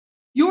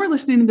You're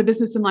listening to the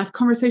Business and Life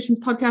Conversations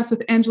podcast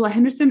with Angela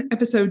Henderson,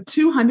 episode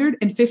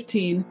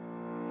 215.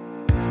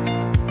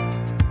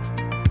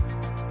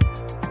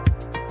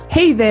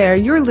 Hey there,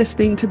 you're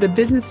listening to the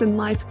Business and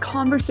Life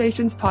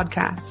Conversations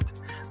podcast.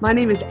 My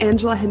name is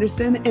Angela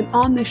Henderson, and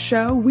on this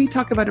show, we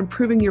talk about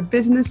improving your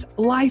business,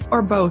 life,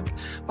 or both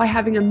by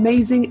having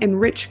amazing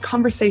and rich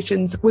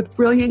conversations with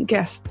brilliant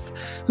guests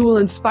who will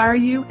inspire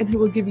you and who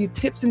will give you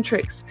tips and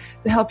tricks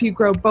to help you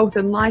grow both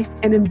in life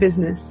and in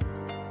business.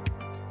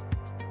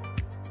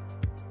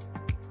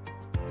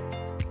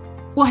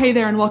 Well, hey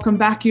there, and welcome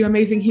back, you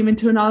amazing human,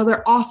 to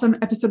another awesome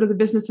episode of the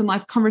Business and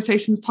Life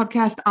Conversations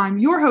podcast. I'm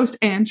your host,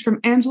 Ange, from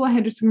Angela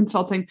Henderson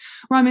Consulting,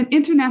 where I'm an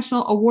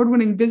international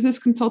award-winning business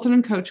consultant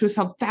and coach who has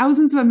helped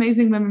thousands of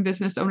amazing women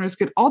business owners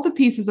get all the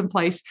pieces in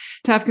place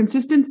to have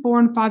consistent 4-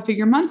 and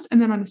 5-figure months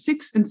and then on to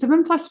 6- and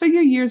 7+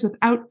 figure years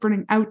without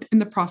burning out in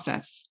the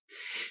process.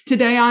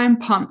 Today, I am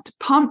pumped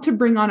to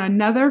bring on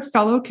another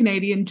fellow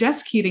Canadian,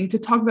 Jess Keating, to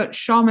talk about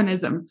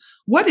shamanism.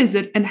 What is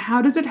it and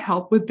how does it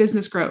help with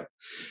business growth?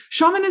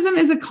 Shamanism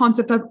is a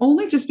concept I've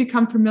only just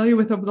become familiar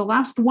with over the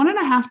last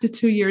 1.5 to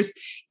 2 years,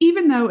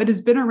 even though it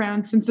has been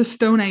around since the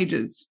Stone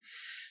Ages.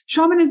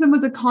 Shamanism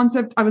was a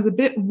concept I was a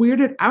bit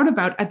weirded out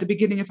about at the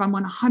beginning, if I'm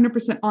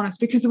 100% honest,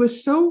 because it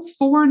was so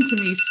foreign to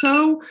me,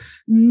 so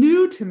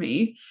new to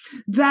me,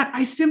 that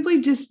I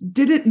simply just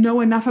didn't know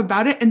enough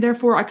about it. And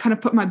therefore, I kind of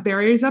put my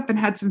barriers up and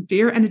had some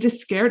fear, and it just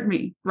scared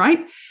me,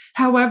 right?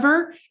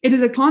 However, it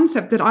is a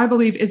concept that I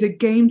believe is a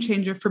game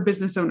changer for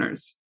business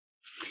owners.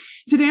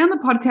 Today on the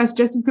podcast,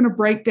 Jess is going to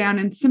break down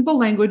in simple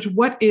language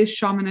what is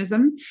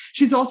shamanism.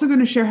 She's also going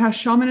to share how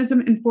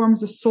shamanism informs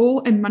the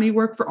soul and money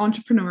work for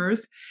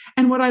entrepreneurs.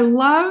 And what I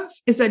love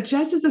is that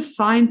Jess is a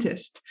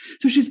scientist.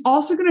 So she's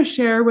also going to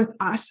share with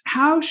us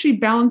how she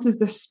balances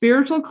the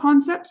spiritual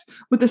concepts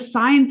with the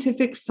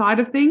scientific side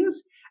of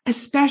things,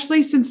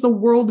 especially since the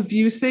world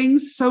views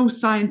things so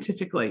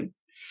scientifically.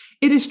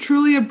 It is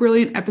truly a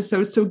brilliant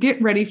episode, so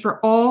get ready for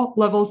all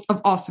levels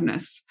of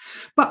awesomeness.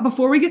 But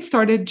before we get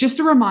started, just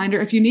a reminder,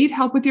 if you need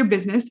help with your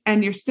business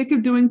and you're sick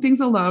of doing things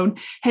alone,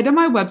 head to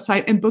my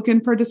website and book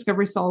in for a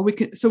discovery call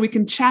so we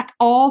can chat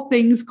all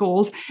things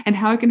goals and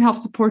how I can help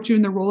support you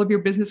in the role of your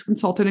business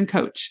consultant and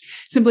coach.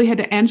 Simply head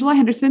to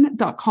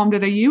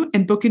angelahenderson.com.au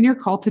and book in your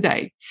call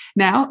today.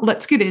 Now,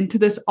 let's get into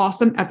this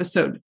awesome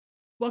episode.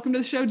 Welcome to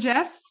the show,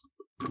 Jess.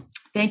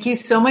 Thank you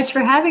so much for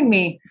having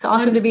me. It's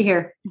awesome to be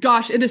here.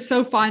 Gosh, it is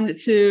so fun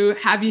to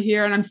have you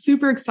here. And I'm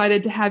super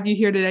excited to have you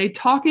here today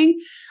talking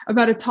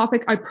about a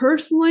topic I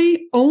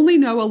personally only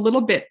know a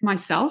little bit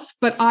myself,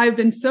 but I've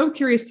been so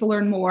curious to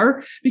learn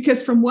more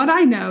because from what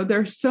I know,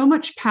 there's so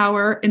much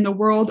power in the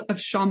world of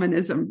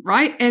shamanism,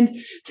 right?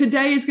 And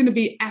today is going to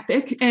be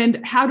epic.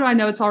 And how do I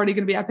know it's already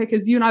going to be epic?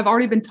 Because you and I have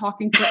already been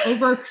talking for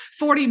over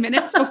 40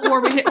 minutes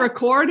before we hit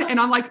record.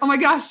 And I'm like, oh my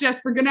gosh,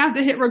 Jess, we're going to have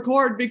to hit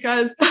record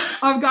because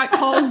I've got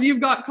calls, you've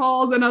got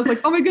calls. And I was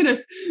like, oh my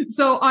goodness.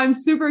 So I'm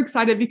super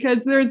excited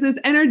because there's this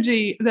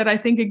energy that I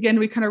think, again,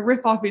 we kind of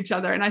riff off each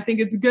other. And I think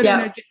it's good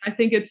energy. I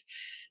think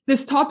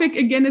this topic,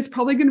 again, is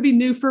probably going to be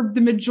new for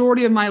the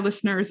majority of my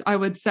listeners, I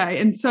would say.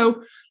 And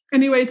so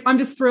anyways, I'm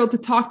just thrilled to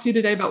talk to you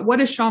today about what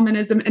is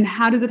shamanism and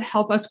how does it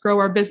help us grow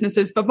our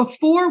businesses. But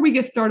before we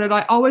get started,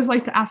 I always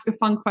like to ask a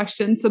fun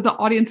question so the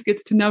audience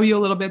gets to know you a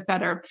little bit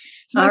better.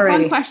 So my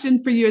fun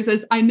question for you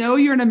is I know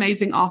you're an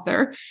amazing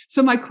author.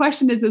 So my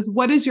question is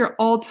what is your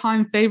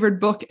all-time favorite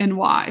book and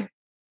why?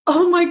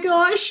 Oh my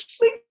gosh,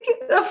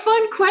 a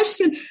fun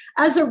question.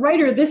 As a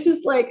writer, this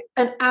is like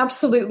an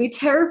absolutely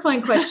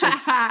terrifying question.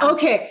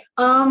 Okay.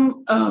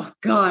 Oh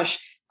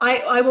gosh.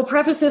 I will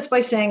preface this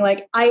by saying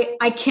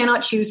I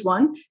cannot choose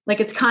one.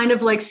 It's kind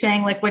of like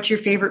saying what's your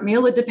favorite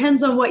meal? It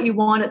depends on what you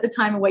want at the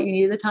time and what you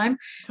need at the time.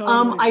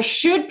 Totally. I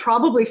should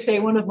probably say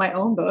one of my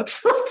own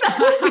books.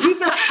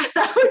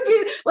 that would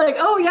be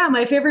oh yeah,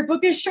 my favorite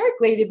book is Shark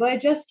Lady by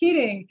Jess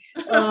Keating.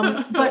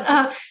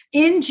 But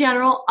in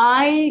general,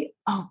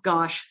 oh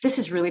gosh, this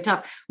is really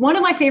tough. One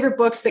of my favorite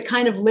books that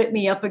kind of lit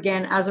me up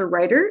again as a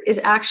writer is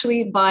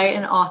actually by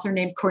an author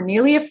named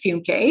Cornelia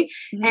Funke.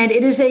 Mm-hmm. And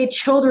it is a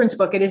children's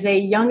book. It is a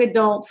young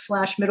adult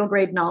 / middle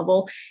grade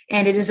novel.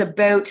 And it is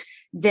about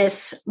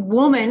this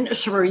woman,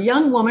 a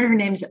young woman, her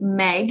name's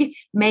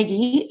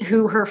Maggie,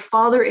 who her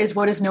father is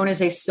what is known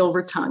as a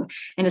silver tongue.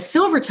 And a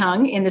silver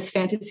tongue in this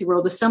fantasy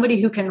world is somebody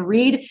who can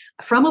read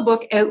from a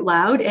book out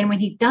loud. And when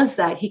he does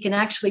that, he can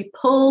actually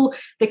pull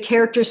the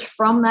characters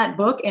from that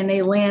book and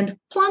they land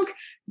plunk,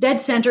 dead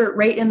center,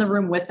 right in the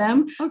room with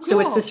them. Oh, cool. So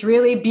it's this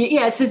really,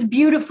 it's this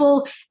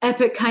beautiful,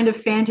 epic kind of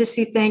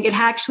fantasy thing. It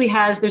actually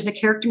there's a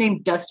character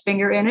named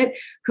Dustfinger in it,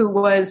 who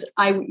was,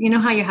 you know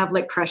how you have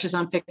crushes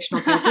on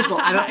fictional characters? Well,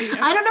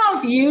 I don't know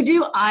if you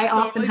do. I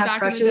often have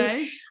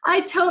crushes.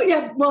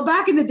 Well,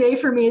 back in the day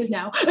for me is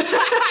now.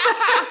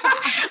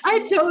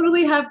 I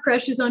totally have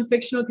crushes on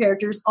fictional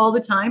characters all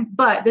the time,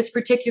 but this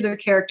particular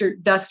character,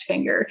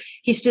 Dustfinger,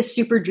 he's just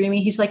super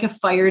dreamy. He's like a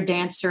fire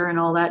dancer and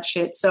all that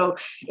shit. So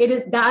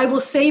I will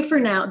say say for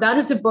now, that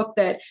is a book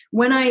that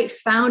when I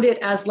found it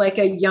as like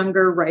a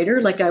younger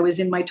writer, like I was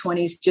in my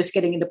 20s, just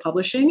getting into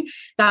publishing,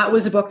 that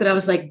was a book that I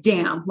was like,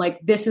 damn, like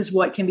this is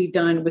what can be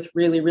done with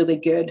really, really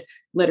good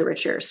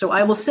literature. So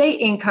I will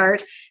say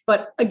Inkheart,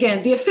 but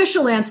again, the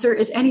official answer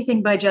is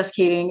anything by Jess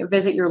Keating.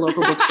 Visit your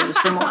local bookstores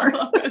for more.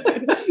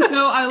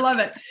 No, I love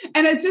it.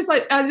 And it's just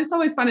like, I just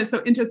always find it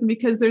so interesting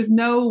because there's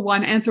no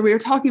one answer. We were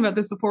talking about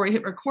this before we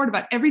hit record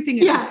about everything.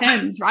 It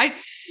depends, right?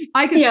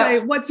 I could say,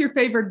 what's your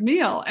favorite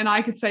meal? And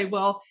I could say,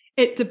 well,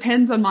 it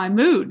depends on my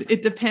mood.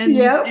 It depends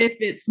if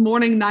it's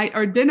morning, night,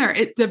 or dinner.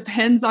 It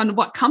depends on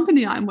what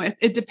company I'm with.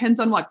 It depends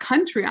on what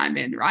country I'm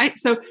in, right?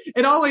 So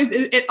it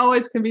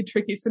always can be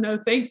tricky. So no,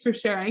 thanks for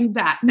sharing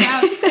that.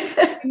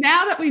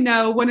 Now that we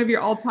know one of your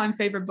all-time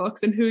favorite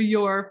books and who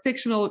your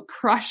fictional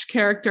crush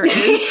character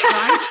is,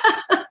 right?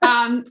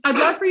 I'd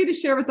love for you to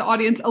share with the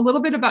audience a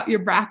little bit about your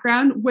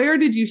background. Where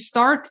did you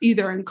start,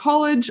 either in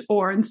college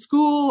or in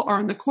school or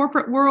in the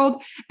corporate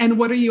world? And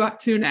what are you up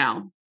to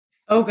now?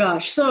 Oh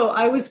gosh. So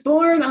I was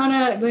born on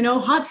a,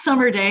 hot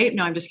summer day.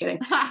 No, I'm just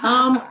kidding.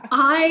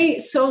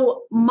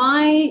 So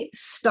my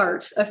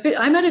start,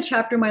 I'm at a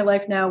chapter in my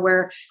life now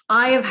where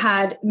I have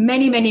had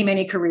many, many,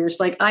 many careers.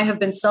 Like I have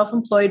been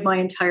self-employed my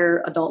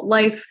entire adult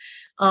life.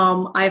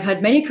 I've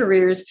had many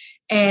careers,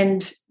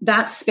 and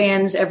that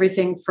spans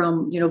everything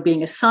from,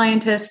 being a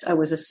scientist. I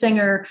was a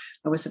singer.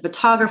 I was a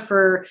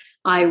photographer.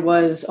 I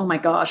was, oh my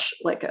gosh,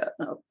 like a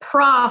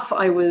prof.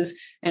 I was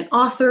an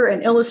author,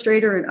 an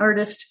illustrator, an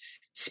artist,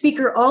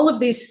 speaker, all of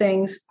these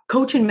things,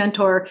 coach and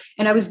mentor.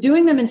 And I was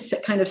doing them in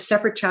kind of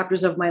separate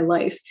chapters of my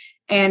life.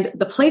 And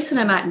the place that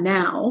I'm at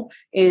now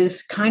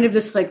is kind of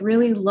this like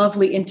really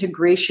lovely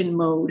integration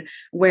mode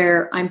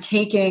where I'm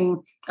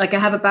taking, like I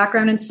have a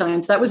background in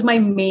science. That was my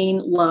main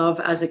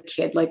love as a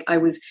kid. Like I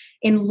was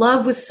in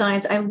love with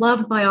science. I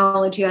loved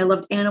biology. I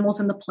loved animals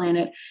and the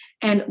planet.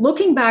 And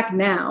looking back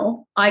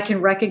now, I can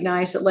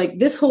recognize that like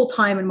this whole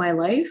time in my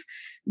life,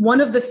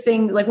 one of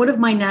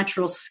my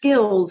natural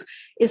skills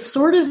is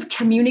sort of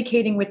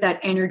communicating with that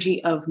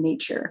energy of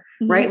nature,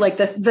 right? Like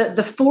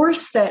the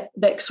force that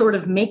sort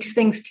of makes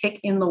things tick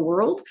in the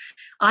world,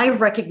 I've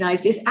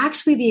recognized is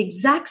actually the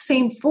exact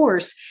same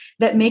force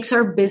that makes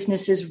our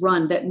businesses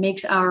run, that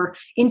makes our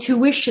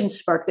intuition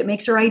spark, that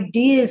makes our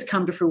ideas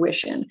come to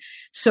fruition.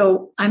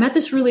 So I'm at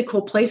this really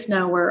cool place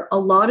now where a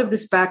lot of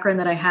this background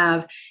that I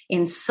have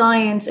in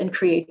science and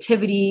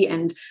creativity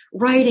and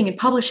writing and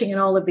publishing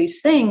and all of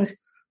these things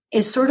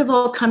is sort of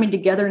all coming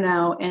together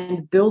now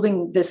and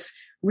building this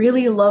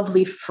really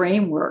lovely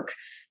framework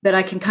that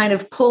I can kind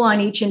of pull on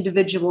each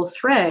individual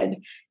thread.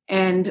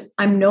 And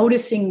I'm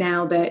noticing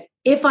now that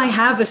if I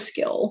have a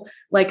skill,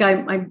 like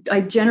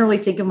I generally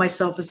think of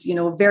myself as,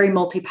 a very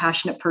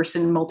multi-passionate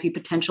person,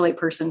 multi-potentialite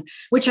person,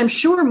 which I'm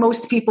sure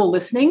most people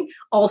listening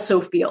also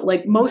feel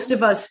like most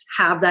of us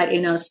have that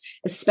in us,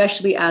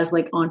 especially as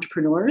like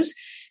entrepreneurs.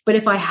 But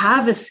if I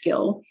have a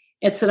skill,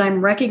 it's that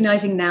I'm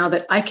recognizing now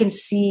that I can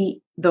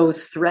see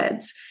those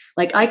threads.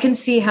 Like I can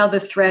see how the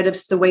thread of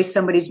the way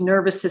somebody's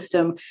nervous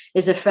system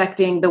is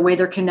affecting the way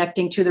they're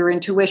connecting to their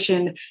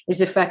intuition, is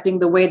affecting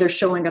the way they're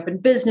showing up in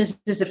business,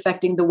 is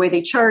affecting the way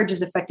they charge,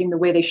 is affecting the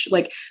way they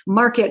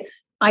market.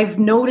 I've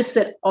noticed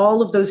that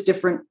all of those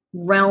different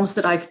realms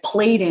that I've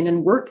played in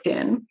and worked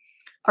in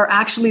are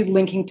actually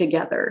linking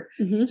together.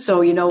 Mm-hmm.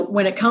 So,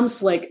 when it comes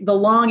to like the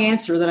long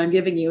answer that I'm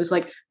giving you is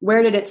like,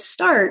 where did it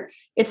start?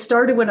 It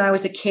started when I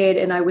was a kid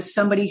and I was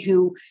somebody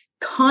who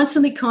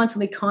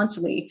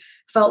constantly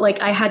felt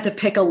like I had to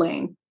pick a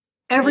lane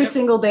every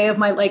single day of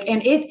my life.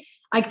 And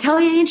I tell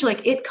you, Angel,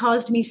 like it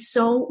caused me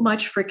so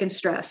much freaking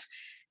stress.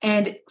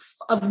 And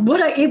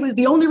it was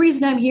the only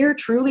reason I'm here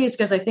truly is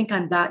because I think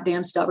I'm that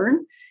damn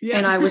stubborn. Yeah.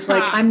 And I was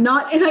like, I'm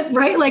not,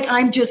 right? Like,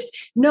 I'm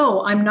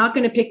not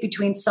going to pick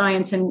between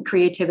science and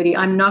creativity.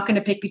 I'm not going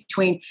to pick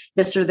between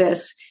this or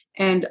this.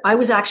 And I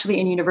was actually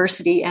in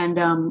university and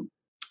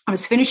I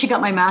was finishing up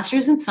my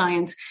master's in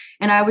science.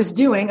 And I was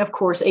doing, of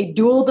course, a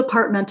dual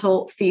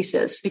departmental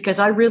thesis because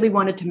I really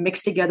wanted to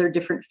mix together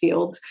different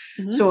fields.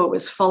 Mm-hmm. So it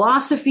was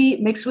philosophy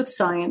mixed with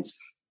science.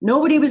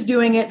 Nobody was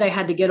doing it. They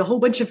had to get a whole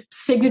bunch of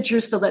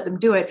signatures to let them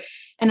do it.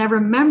 And I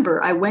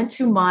remember I went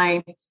to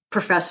my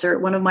professor,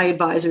 one of my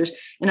advisors,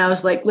 and I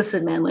was like,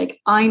 listen, man,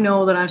 like, I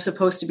know that I'm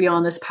supposed to be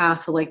on this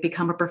path to like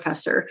become a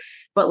professor,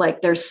 but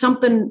like, there's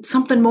something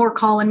more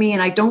calling me.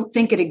 And I don't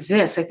think it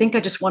exists. I think I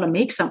just want to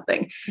make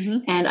something.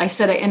 Mm-hmm. And I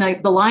said,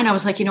 the line, I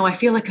was like, I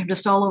feel like I'm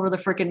just all over the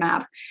freaking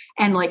map.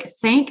 And like,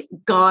 thank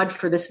God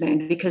for this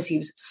man, because he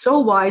was so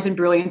wise and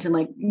brilliant. And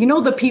like,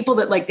 the people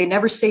that like, they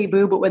never say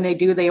boo, but when they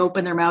do, they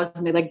open their mouths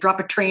and they like drop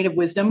a train of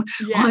wisdom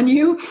on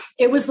you.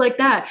 It was like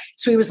that.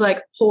 So he was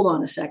like, hold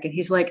on a second.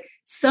 He's like,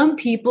 some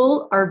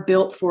people are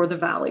built for the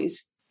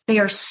valleys. They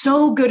are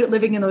so good at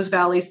living in those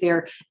valleys.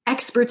 They're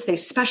experts, they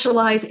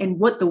specialize, and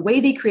what the way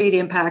they create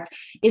impact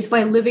is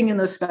by living in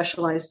those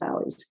specialized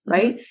valleys,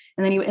 right?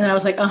 And then I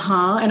was like,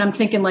 and I'm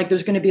thinking like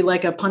there's going to be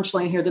like a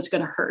punchline here that's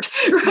going to hurt,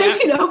 right?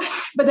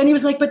 But then he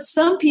was like, but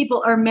some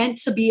people are meant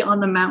to be on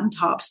the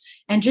mountaintops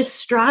and just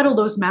straddle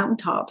those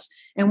mountaintops.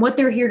 And what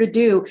they're here to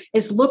do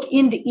is look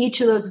into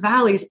each of those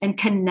valleys and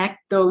connect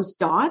those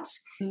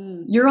dots.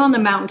 You're on the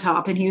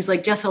mountaintop. And he was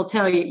like, Jess, I'll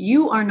tell you,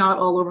 you are not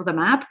all over the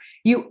map.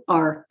 You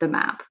are the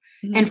map.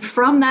 And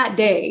from that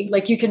day,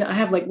 like I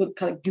have like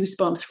kind of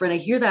goosebumps when I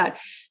hear that,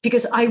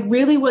 because I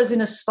really was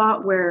in a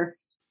spot where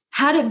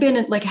had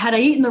I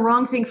eaten the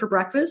wrong thing for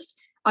breakfast,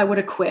 I would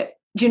have quit.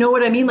 Do you know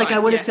what I mean? Like I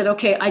would have said,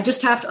 okay, I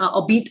just have to,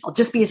 I'll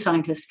just be a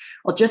scientist.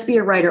 I'll just be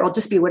a writer. I'll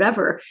just be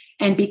whatever.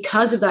 And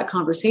because of that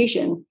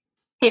conversation,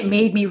 it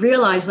made me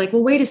realize like,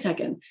 well, wait a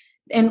second.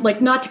 And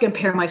like, not to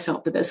compare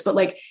myself to this, but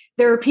like,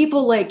 there are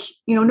people like,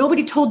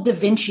 nobody told Da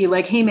Vinci,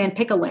 like, hey man,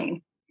 pick a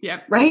lane.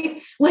 Yeah.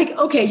 Right. Like,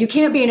 okay, you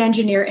can't be an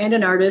engineer and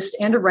an artist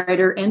and a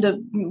writer and a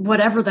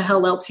whatever the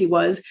hell else he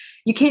was.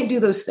 You can't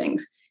do those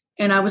things.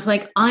 And I was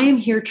like, I am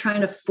here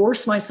trying to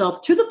force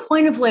myself to the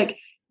point of like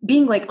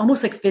being like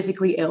almost like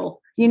physically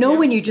ill,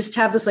 when you just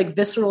have this like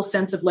visceral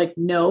sense of like,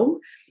 no,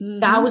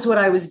 that was what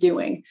I was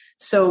doing.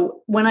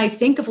 So when I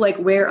think of like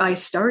where I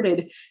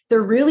started,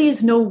 there really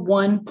is no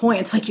one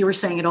point. It's like you were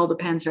saying, it all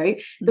depends,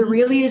 right? There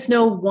really is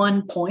no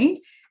one point,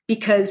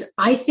 because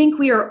I think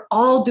we are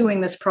all doing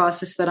this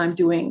process that I'm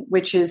doing,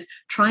 which is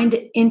trying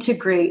to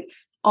integrate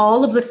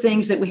all of the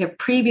things that we have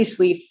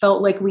previously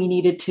felt like we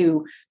needed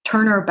to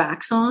turn our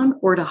backs on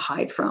or to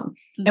hide from.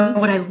 And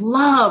what I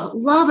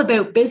love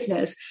about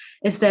business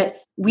is that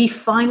we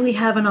finally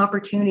have an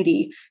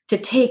opportunity to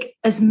take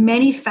as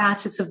many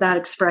facets of that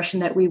expression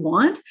that we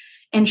want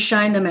and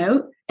shine them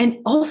out, and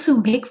also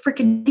make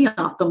freaking money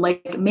off them,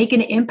 like make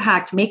an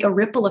impact, make a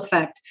ripple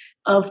effect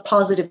of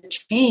positive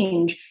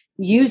change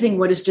using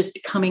what is just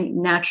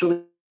coming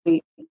naturally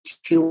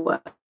to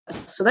us.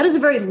 So that is a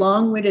very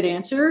long-winded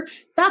answer.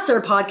 That's our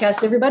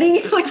podcast,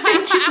 everybody. Like,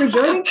 thank you for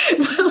joining.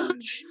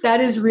 That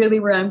is really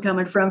where I'm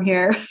coming from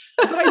here.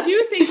 But I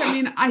do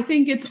think, I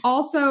think it's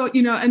also,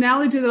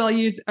 analogy that I'll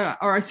use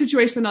or a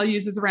situation I'll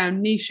use is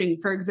around niching,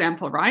 for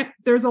example, right?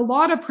 There's a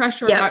lot of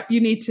pressure about you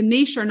need to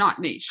niche or not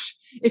niche.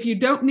 If you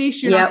don't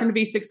niche, you're not going to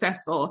be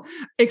successful,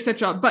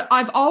 etc. But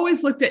I've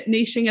always looked at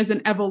niching as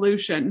an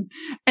evolution,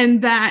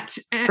 and that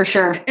for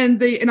sure.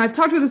 And I've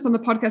talked about this on the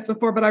podcast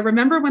before, but I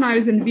remember when I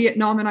was in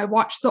Vietnam and I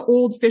watched the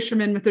old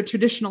fishermen with their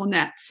traditional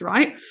nets,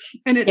 right?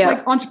 And it's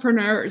like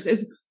entrepreneurs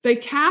is they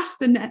cast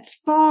the nets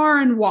far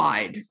and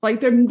wide,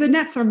 like the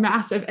nets are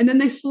massive, and then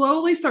they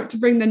slowly start to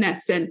bring the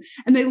nets in,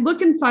 and they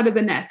look inside of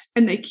the nets,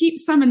 and they keep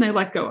some and they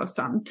let go of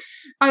some.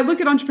 I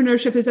look at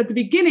entrepreneurship as at the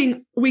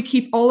beginning we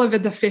keep all of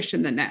the fish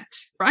in the net,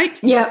 right?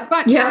 Yeah.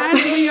 But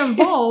as we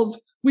evolve,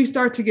 we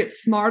start to get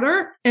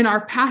smarter, and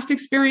our past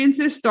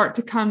experiences start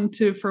to come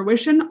to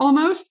fruition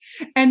almost.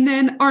 And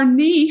then our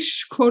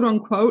niche, quote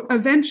unquote,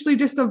 eventually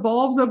just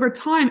evolves over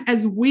time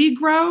as we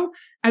grow,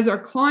 as our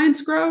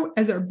clients grow,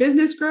 as our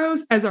business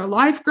grows, as our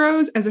life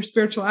grows, as our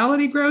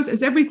spirituality grows,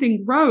 as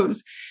everything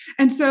grows.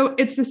 And so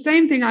it's the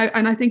same thing.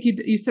 I think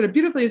you said it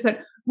beautifully, is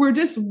that we're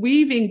just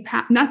weaving,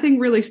 nothing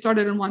really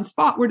started in one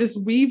spot. We're just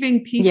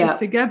weaving pieces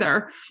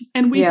together,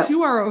 and we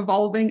too are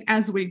evolving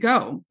as we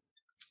go.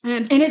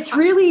 And it's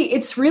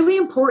really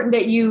important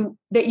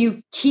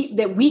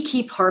that we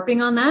keep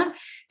harping on that,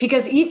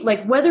 because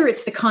like whether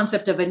it's the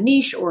concept of a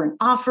niche or an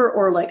offer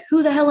or like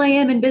who the hell I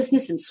am in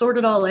business and sort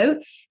it all out,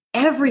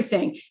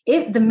 everything,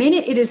 the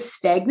minute it is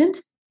stagnant,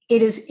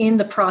 it is in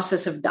the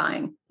process of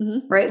dying,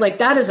 right? Like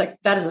that is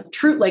a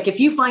truth. Like if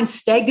you find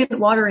stagnant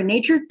water in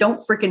nature,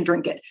 don't freaking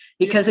drink it,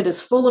 because it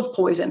is full of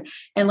poison.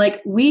 And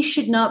like, we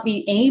should not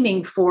be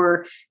aiming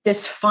for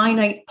this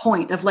finite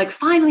point of like,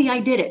 finally I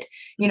did it,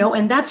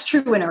 and that's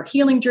true in our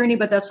healing journey,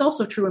 but that's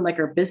also true in like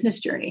our business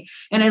journey.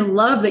 And I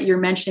love that you're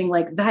mentioning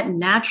like that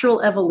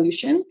natural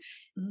evolution.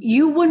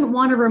 You wouldn't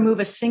want to remove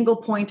a single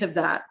point of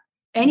that.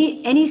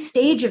 Any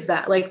stage of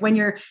that, like when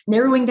you're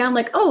narrowing down,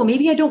 like, oh,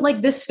 maybe I don't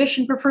like this fish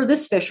and prefer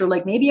this fish, or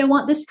like, maybe I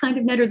want this kind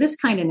of net or this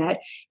kind of net.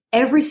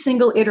 Every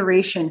single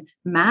iteration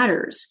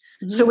matters.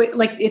 So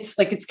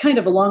it's kind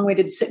of a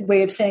long-winded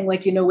way of saying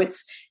like,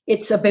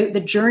 it's about the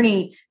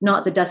journey,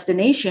 not the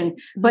destination,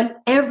 but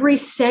every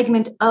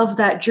segment of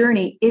that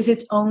journey is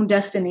its own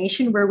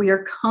destination, where we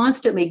are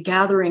constantly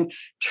gathering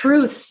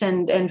truths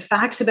and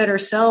facts about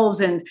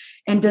ourselves and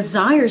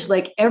desires.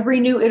 Like every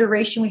new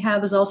iteration we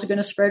have is also going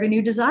to spread a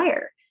new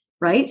desire,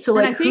 right? So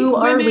like, who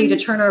are we to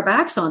turn our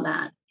backs on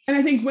that? And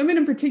I think women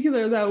in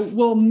particular, though,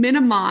 will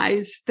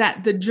minimize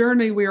that the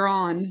journey we're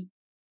on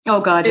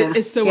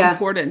is so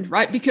important,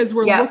 right? Because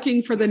we're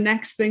looking for the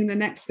next thing, the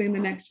next thing, the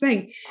next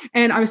thing.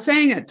 And I was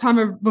saying at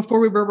time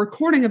before we were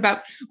recording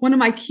about one of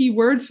my key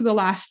words for the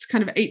last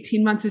kind of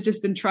 18 months has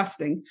just been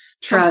trusting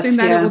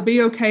that it will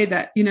be okay.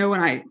 That,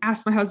 when I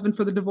asked my husband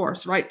for the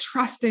divorce, right?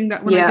 Trusting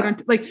that when I get on,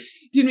 like, do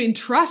you know what I mean?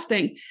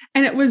 Trusting.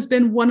 And it was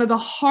been one of the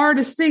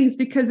hardest things,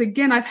 because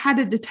again, I've had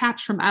to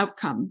detach from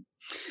outcome.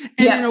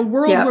 And in a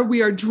world where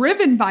we are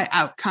driven by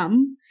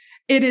outcome,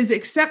 it is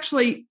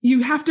exceptionally,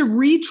 you have to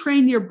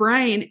retrain your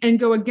brain and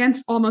go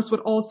against almost what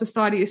all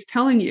society is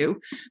telling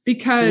you,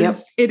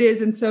 because it is.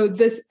 And so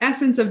this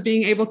essence of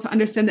being able to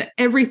understand that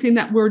everything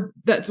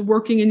that's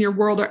working in your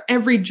world, or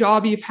every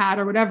job you've had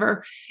or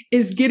whatever,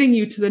 is getting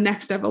you to the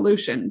next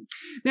evolution.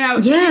 Now,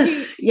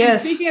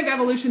 speaking of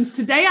evolutions,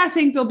 today I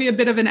think there'll be a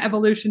bit of an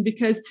evolution,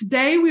 because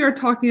today we are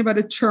talking about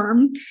a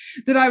term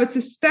that I would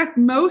suspect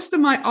most of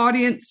my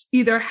audience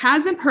either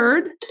hasn't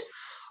heard,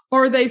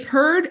 or they've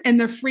heard and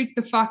they're freaked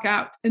the fuck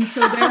out. And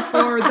so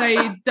therefore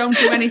they don't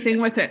do anything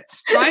with it.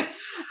 Right.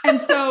 And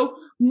so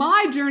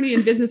my journey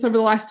in business over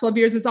the last 12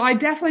 years is I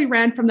definitely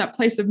ran from that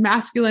place of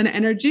masculine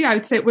energy. I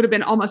would say it would have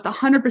been almost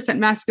 100%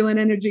 masculine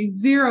energy,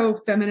 0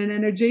 feminine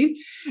energy.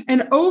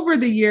 And over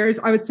the years,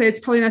 I would say it's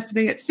probably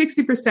nesting at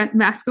 60%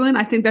 masculine.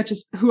 I think that's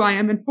just who I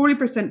am, and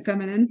 40%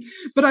 feminine.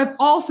 But I've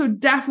also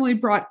definitely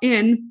brought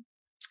in,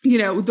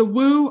 the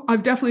woo.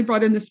 I've definitely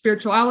brought in the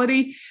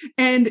spirituality.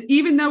 And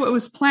even though it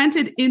was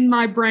planted in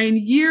my brain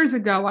years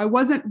ago, I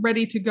wasn't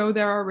ready to go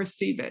there or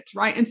receive it.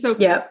 Right. And so,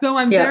 though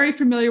I'm very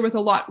familiar with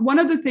a lot, one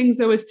of the things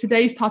though is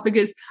today's topic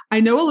is I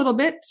know a little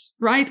bit,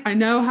 right? I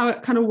know how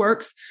it kind of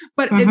works,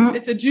 but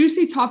it's a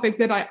juicy topic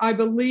that I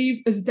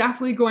believe is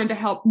definitely going to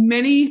help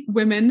many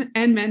women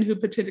and men who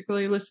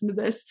particularly listen to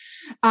this,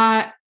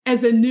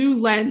 as a new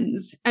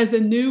lens, as a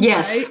new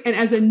way, and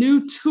as a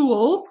new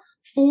tool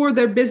for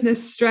their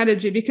business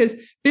strategy, because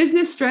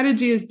business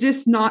strategy is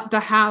just not the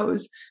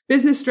hows.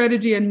 Business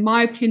strategy, in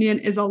my opinion,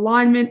 is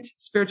alignment,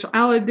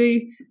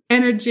 spirituality,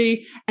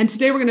 energy. And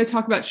today we're going to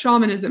talk about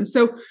shamanism.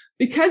 So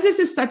because this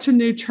is such a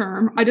new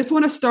term, I just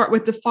want to start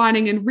with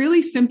defining in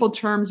really simple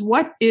terms,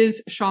 what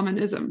is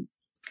shamanism?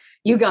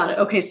 You got it.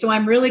 Okay. So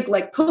I'm really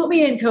like, put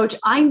me in, coach.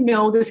 I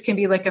know this can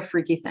be like a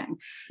freaky thing.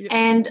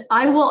 And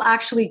I will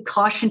actually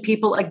caution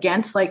people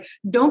against, like,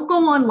 don't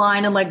go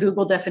online and like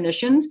Google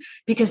definitions,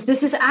 because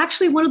this is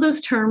actually one of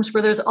those terms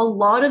where there's a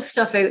lot of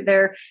stuff out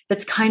there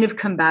that's kind of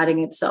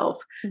combating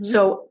itself.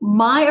 So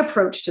my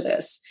approach to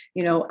this,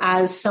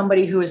 as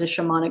somebody who is a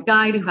shamanic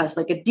guide, who has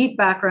like a deep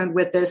background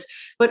with this,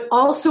 but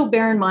also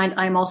bear in mind,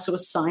 I'm also a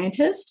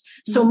scientist.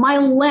 So my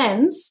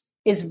lens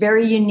is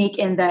very unique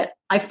in that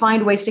I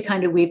find ways to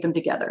kind of weave them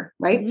together,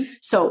 right?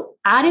 So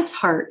at its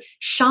heart,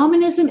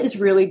 shamanism is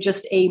really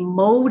just a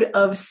mode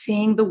of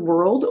seeing the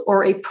world,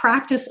 or a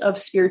practice of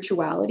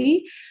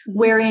spirituality,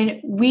 wherein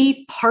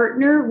we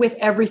partner with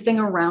everything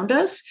around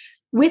us,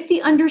 with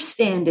the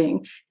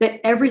understanding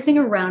that everything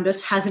around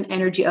us has an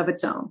energy of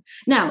its own.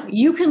 Now,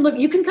 you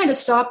can kind of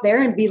stop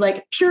there and be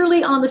like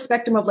purely on the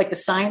spectrum of like the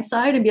science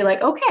side and be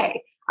like,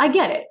 okay, I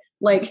get it.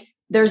 Like,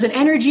 there's an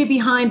energy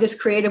behind this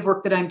creative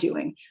work that I'm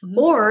doing.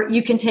 Or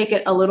you can take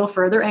it a little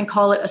further and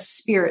call it a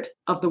spirit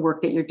of the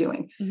work that you're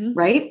doing,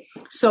 right?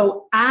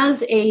 So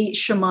as a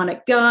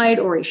shamanic guide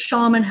or a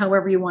shaman,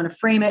 however you want to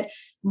frame it,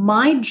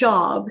 my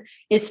job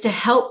is to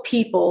help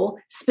people,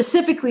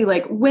 specifically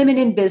like women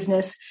in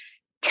business,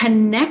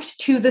 connect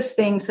to the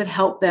things that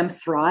help them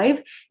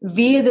thrive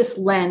via this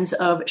lens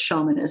of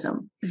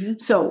shamanism.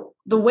 So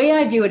the way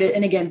I view it,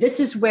 and again,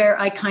 this is where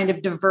I kind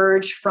of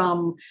diverge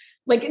from,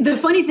 like, the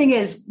funny thing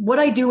is what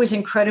I do is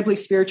incredibly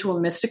spiritual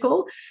and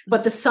mystical,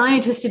 but the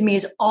scientist in me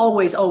is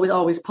always, always,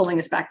 always pulling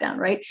us back down.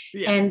 Right.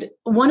 And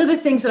one of the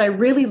things that I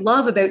really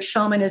love about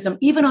shamanism,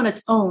 even on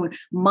its own,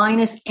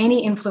 minus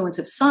any influence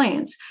of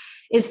science,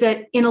 is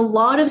that in a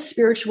lot of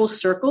spiritual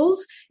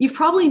circles, you've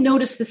probably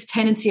noticed this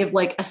tendency of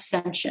like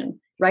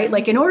ascension, right?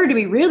 Like, in order to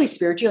be really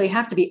spiritual, you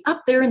have to be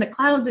up there in the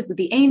clouds with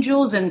the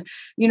angels and,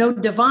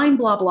 divine,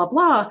 blah, blah,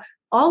 blah.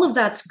 All of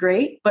that's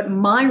great. But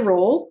my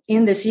role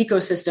in this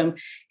ecosystem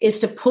is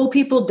to pull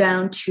people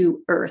down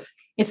to earth.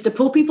 It's to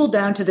pull people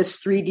down to this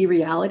 3D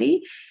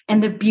reality.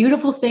 And the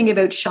beautiful thing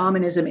about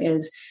shamanism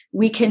is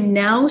we can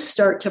now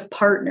start to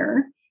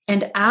partner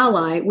and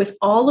ally with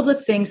all of the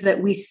things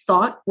that we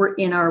thought were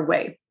in our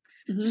way.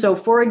 So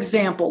for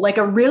example, like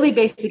a really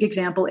basic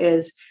example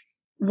is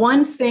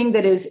one thing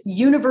that is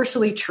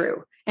universally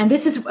true. And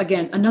this is,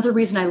 again, another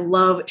reason I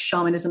love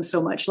shamanism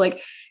so much.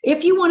 Like,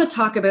 if you want to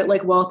talk about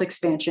like wealth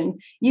expansion,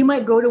 you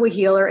might go to a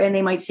healer and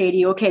they might say to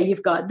you, okay,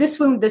 you've got this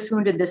wound,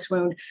 and this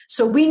wound.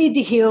 So we need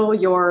to heal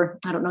your,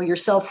 your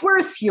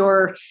self-worth,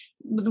 your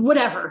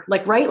whatever,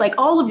 like, right? Like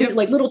all of the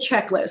like little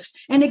checklist.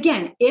 And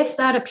again, if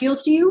that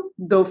appeals to you,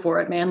 go for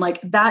it, man.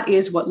 Like, that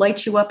is what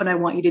lights you up. And I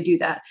want you to do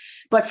that.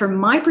 But from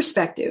my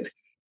perspective,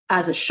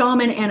 as a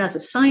shaman and as a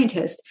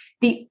scientist,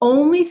 the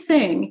only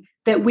thing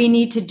that we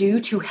need to do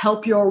to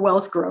help your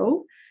wealth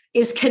grow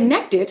is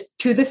connect it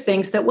to the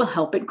things that will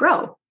help it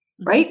grow,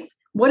 right?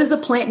 What does a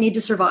plant need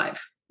to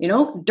survive?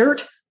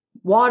 Dirt,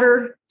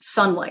 water,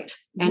 sunlight,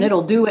 and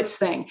it'll do its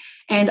thing.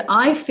 And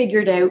I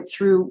figured out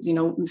through,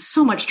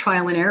 so much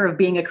trial and error of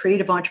being a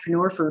creative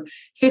entrepreneur for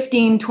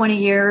 15, 20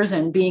 years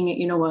and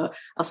being,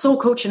 a soul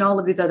coach and all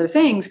of these other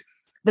things,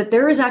 that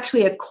there is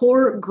actually a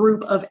core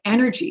group of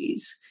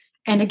energies.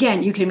 And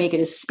again, you can make it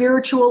as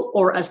spiritual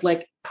or as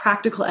like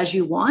practical as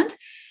you want,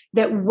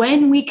 that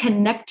when we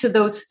connect to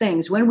those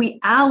things, when we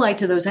ally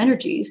to those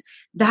energies,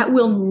 that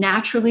will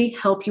naturally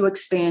help you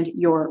expand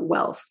your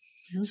wealth.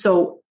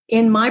 So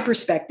in my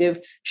perspective,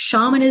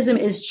 shamanism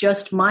is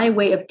just my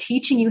way of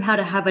teaching you how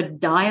to have a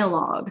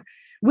dialogue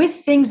with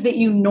things that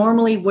you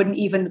normally wouldn't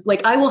even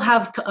like. I will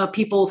have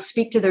people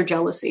speak to their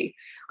jealousy.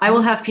 I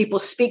will have people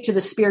speak to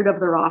the spirit of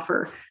their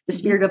offer, the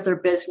spirit of their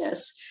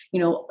business,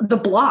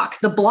 the block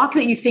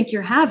that you think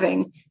you're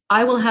having.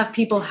 I will have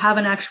people have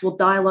an actual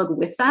dialogue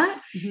with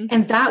that.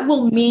 And that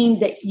will mean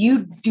that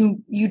you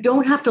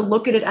don't have to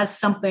look at it as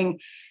something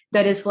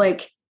that is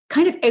like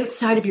kind of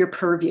outside of your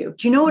purview.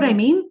 Do you know what I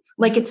mean?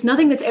 Like it's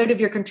nothing that's out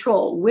of your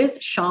control.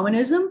 With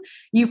shamanism,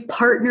 you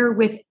partner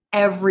with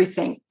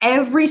everything.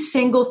 Every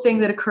single thing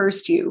that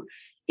occurs to you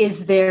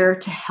is there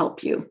to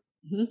help you.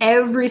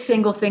 Every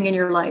single thing in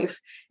your life.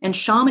 And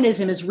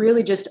shamanism is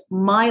really just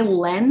my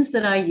lens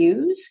that I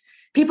use.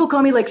 People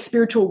call me like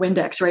spiritual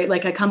Windex, right?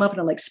 Like I come up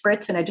and I like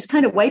spritz and I just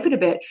kind of wipe it a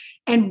bit.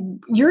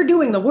 And you're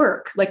doing the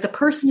work. Like the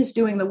person is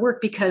doing the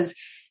work, because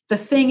the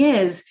thing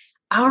is,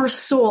 our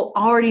soul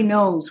already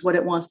knows what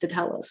it wants to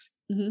tell us.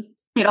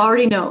 It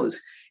already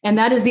knows. And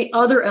that is the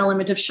other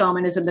element of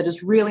shamanism that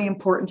is really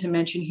important to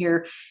mention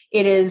here.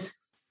 It is,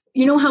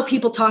 how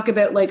people talk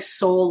about like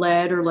soul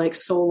led or like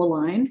soul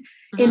aligned.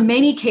 In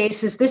many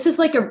cases, this is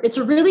like it's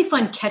a really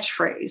fun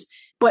catchphrase,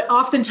 but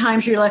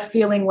oftentimes you're left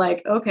feeling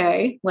like,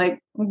 okay, like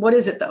what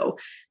is it though?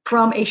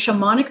 From a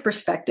shamanic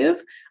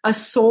perspective, a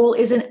soul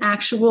is an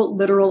actual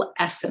literal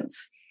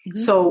essence.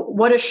 So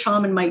what a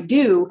shaman might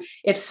do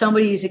if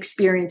somebody is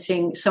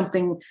experiencing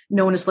something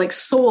known as like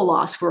soul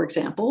loss, for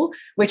example,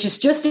 which is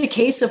just a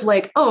case of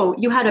like, oh,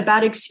 you had a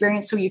bad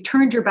experience, so you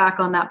turned your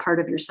back on that part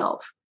of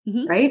yourself,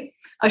 right?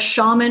 A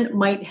shaman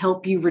might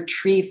help you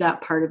retrieve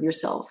that part of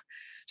yourself.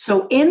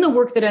 So in the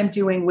work that I'm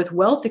doing with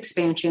wealth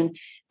expansion,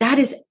 that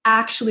is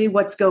actually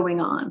what's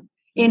going on.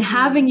 In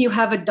having you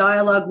have a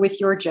dialogue with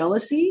your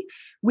jealousy,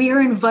 we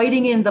are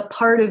inviting in the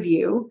part of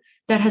you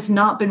that has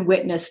not been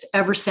witnessed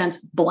ever since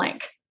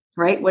blank.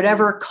 Right?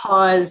 Whatever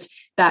caused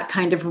that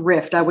kind of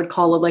rift, I would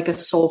call it like a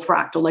soul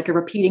fractal, like a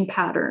repeating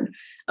pattern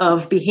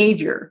of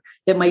behavior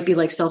that might be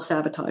like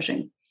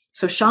self-sabotaging.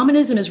 So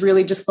shamanism is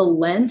really just the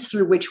lens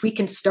through which we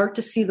can start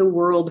to see the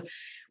world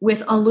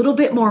with a little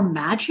bit more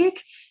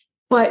magic,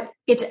 but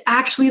it's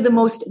actually the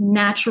most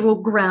natural,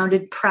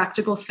 grounded,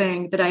 practical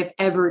thing that I've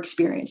ever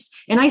experienced.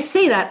 And I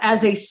say that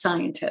as a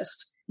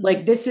scientist.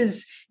 Like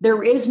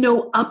there is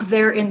no up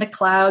there in the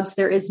clouds.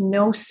 There is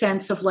no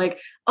sense of like,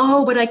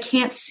 oh, but I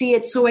can't see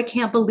it, so I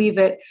can't believe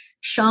it.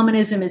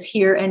 Shamanism is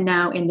here and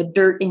now, in the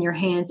dirt, in your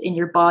hands, in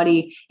your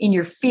body, in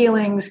your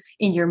feelings,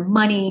 in your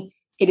money.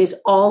 It is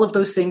all of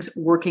those things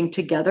working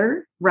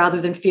together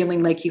rather than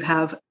feeling like you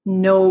have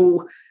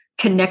no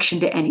connection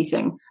to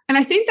anything. And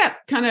I think that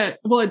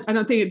I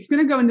don't think it's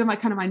going to go into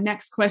my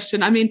next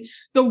question. I mean,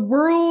 the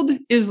world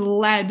is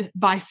led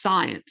by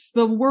science.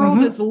 The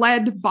world is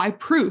led by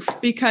proof,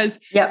 because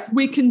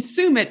we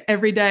consume it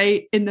every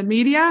day in the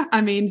media.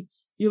 I mean,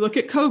 you look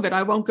at COVID.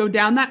 I won't go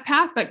down that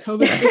path, but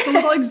COVID is just a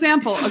little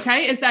example.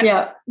 Okay. Is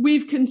that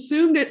we've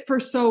consumed it for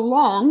so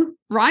long,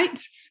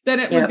 right? That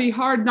it would be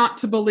hard not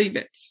to believe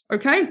it.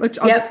 Okay. I'll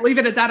just leave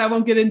it at that. I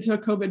won't get into a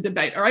COVID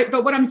debate. All right.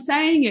 But what I'm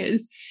saying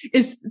is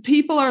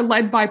people are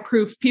led by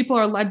proof. People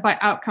are led by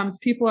outcomes.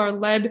 People are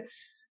led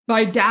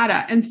by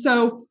data. And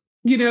so,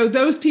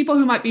 those people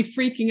who might be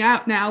freaking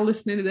out now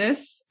listening to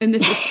this, and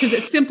this is because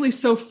it's simply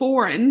so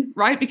foreign,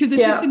 right? Because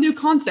it's just a new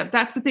concept.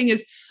 That's the thing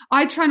is,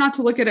 I try not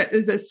to look at it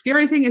as a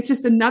scary thing. It's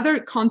just another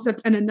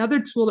concept and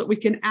another tool that we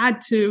can add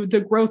to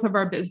the growth of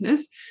our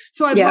business.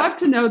 So I'd love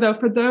to know, though,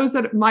 for those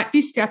that might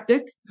be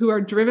skeptic, who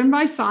are driven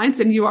by science,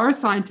 and you are a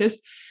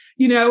scientist,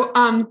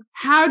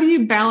 how do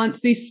you balance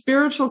these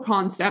spiritual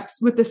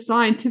concepts with the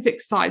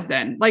scientific side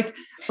then? Like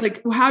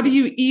how do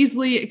you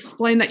easily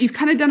explain that? You've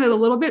kind of done it a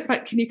little bit,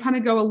 but can you kind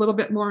of go a little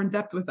bit more in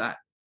depth with that?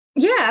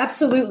 Yeah,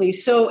 absolutely.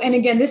 So, and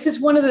again, this is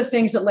one of the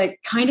things that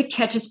like kind of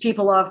catches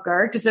people off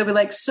guard, because they'll be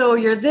like, so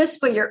you're this,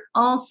 but you're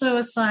also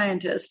a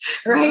scientist,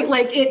 right?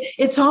 Like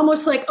it's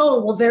almost like,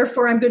 oh, well,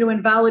 therefore I'm going to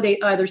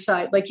invalidate either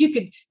side. Like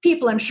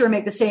people I'm sure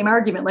make the same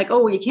argument, like,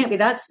 oh, well, you can't be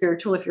that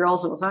spiritual if you're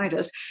also a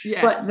scientist.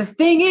 Yes. But the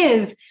thing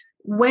is,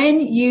 when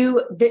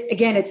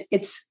again,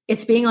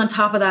 it's being on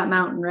top of that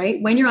mountain,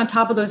 right? When you're on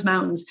top of those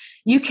mountains,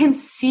 you can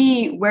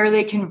see where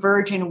they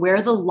converge and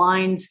where the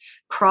lines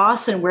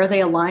cross and where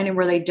they align and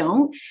where they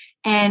don't.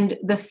 And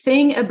the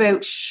thing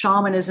about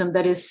shamanism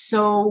that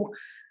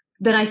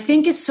I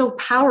think is so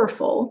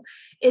powerful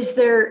is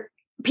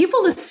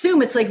people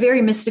assume it's like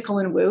very mystical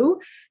and woo.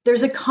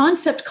 There's a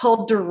concept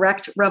called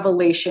direct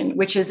revelation,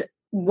 which is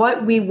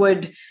what we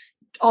would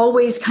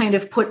always kind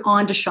of put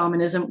onto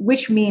shamanism,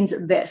 which means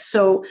this.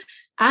 So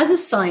as a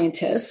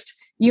scientist,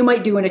 you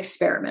might do an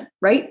experiment,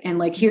 right? And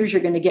like, here's,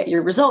 you're going to get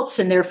your results,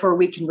 and therefore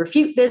we can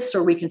refute this,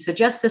 or we can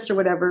suggest this, or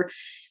whatever.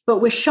 But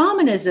with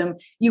shamanism,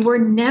 you were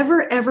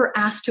never, ever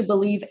asked to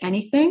believe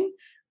anything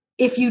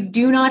if you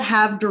do not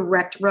have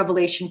direct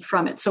revelation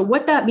from it. So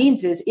what that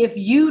means is, if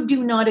you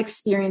do not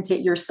experience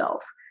it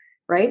yourself,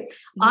 right?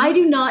 Mm-hmm. I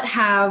do not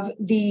have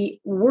the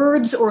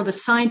words or the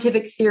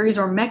scientific theories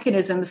or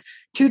mechanisms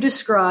to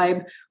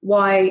describe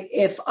why,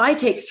 if I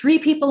take 3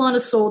 people on a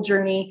soul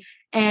journey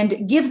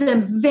and give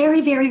them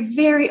very, very,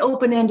 very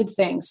open-ended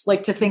things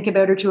like to think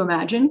about or to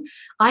imagine,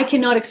 I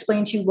cannot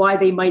explain to you why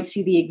they might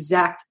see the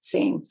exact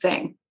same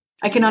thing.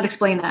 I cannot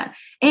explain that.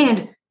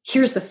 And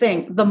here's the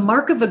thing. The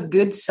mark of a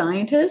good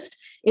scientist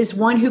is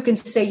one who can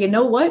say, you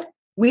know what?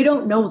 We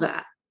don't know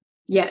that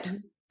yet,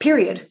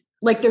 period.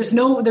 Like there's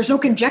no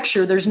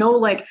conjecture. There's no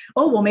like,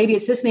 oh, well, maybe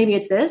it's this, maybe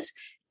it's this.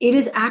 It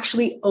is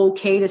actually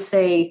okay to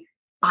say,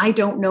 I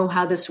don't know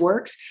how this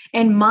works.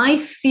 And my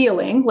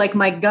feeling, like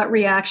my gut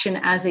reaction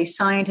as a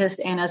scientist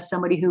and as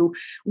somebody who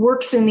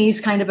works in these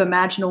kind of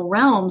imaginal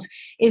realms,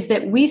 is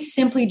that we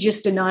simply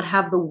just do not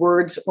have the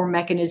words or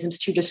mechanisms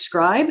to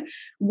describe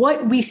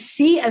what we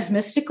see as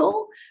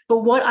mystical,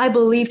 but what I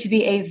believe to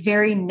be a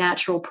very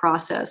natural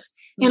process.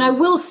 And I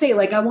will say,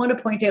 like, I want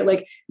to point out,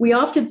 like, we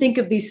often think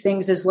of these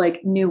things as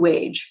like new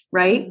age,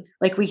 right?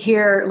 Like we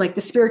hear like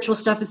the spiritual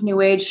stuff is new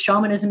age,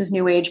 shamanism is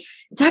new age.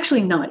 It's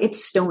actually not,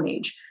 it's stone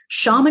age.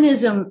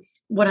 Shamanism,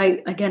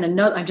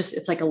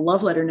 it's like a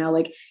love letter now.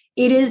 Like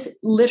it is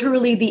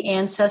literally the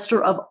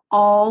ancestor of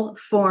all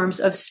forms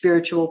of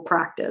spiritual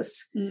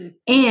practice.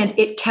 And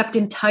it kept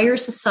entire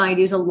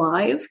societies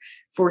alive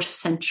for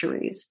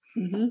centuries,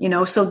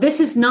 so this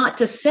is not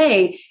to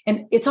say,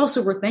 and it's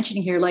also worth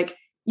mentioning here, like,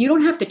 you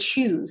don't have to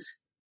choose.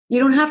 You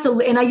don't have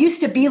to. And I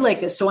used to be like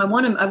this. So I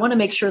want to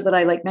make sure that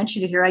I like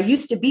mention it here. I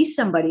used to be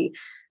somebody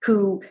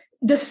who,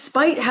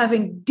 despite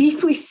having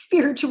deeply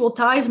spiritual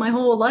ties my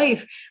whole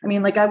life, I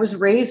mean, like I was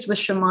raised with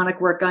shamanic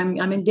work. I'm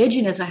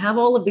indigenous. I have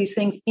all of these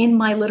things in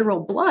my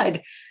literal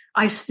blood.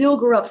 I still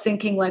grew up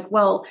thinking like,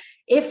 well,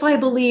 if I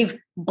believe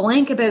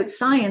blank about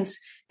science,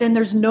 then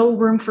there's no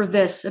room for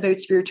this about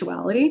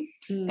spirituality.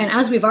 And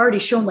as we've already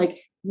shown, like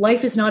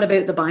life is not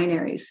about the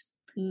binaries.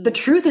 The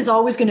truth is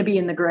always going to be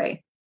in the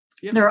gray.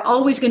 Yep. There are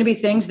always going to be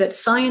things that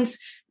science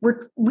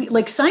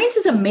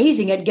is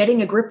amazing at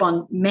getting a grip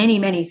on many,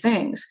 many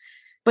things,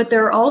 but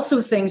there are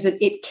also things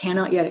that it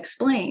cannot yet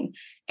explain.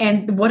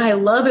 And what I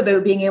love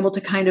about being able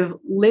to kind of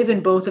live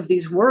in both of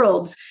these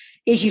worlds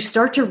is you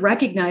start to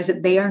recognize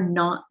that they are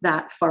not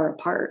that far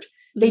apart.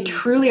 They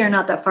truly are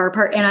not that far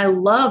apart. And I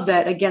love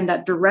that, again,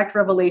 that direct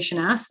revelation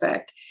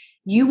aspect.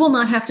 You will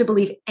not have to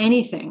believe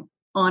anything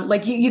on,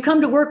 like, you come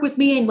to work with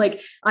me and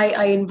like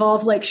I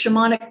involve like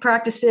shamanic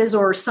practices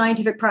or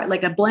scientific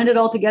like I blend it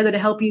all together to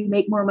help you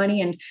make more money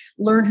and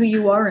learn who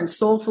you are and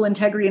soulful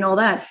integrity and all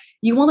that.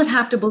 You won't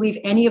have to believe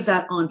any of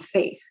that on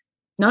faith.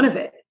 None of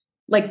it.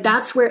 Like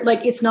that's where,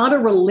 like, it's not a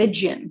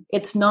religion.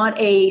 It's not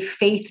a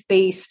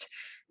faith-based,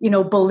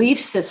 belief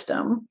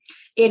system.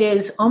 It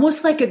is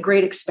almost like a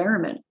great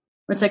experiment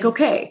where it's like,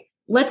 okay,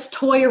 let's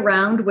toy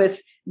around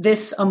with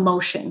this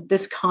emotion,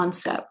 this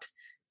concept.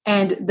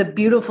 And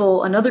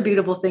another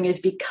beautiful thing is,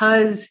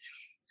 because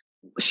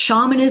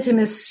shamanism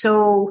is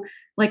so,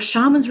 like,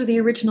 shamans were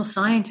the original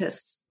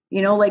scientists,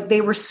 like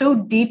they were so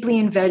deeply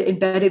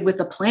embedded with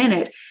the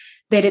planet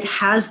that it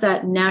has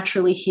that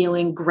naturally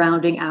healing,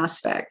 grounding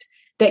aspect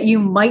that you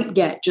might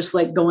get just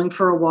like going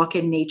for a walk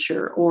in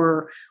nature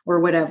or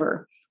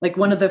whatever. Like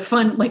one of the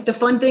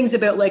fun things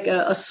about like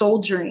a soul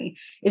journey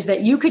is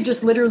that you could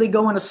just literally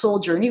go on a soul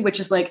journey, which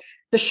is like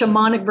the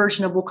shamanic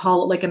version of, we'll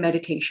call it like a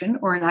meditation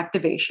or an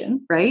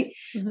activation, right?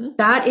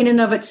 That in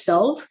and of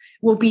itself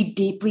will be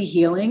deeply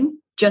healing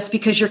just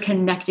because you're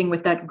connecting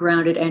with that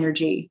grounded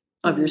energy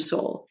of your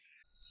soul.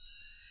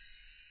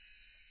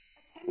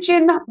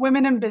 Attention,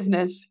 women in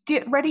business,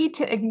 get ready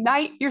to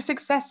ignite your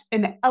success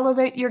and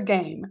elevate your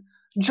game.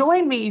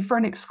 Join me for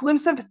an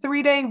exclusive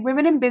 3-day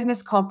Women in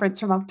Business conference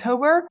from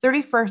October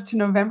 31st to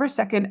November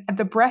 2nd at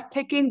the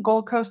breathtaking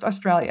Gold Coast,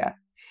 Australia.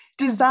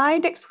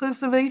 Designed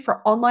exclusively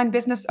for online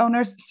business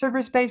owners,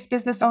 service-based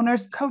business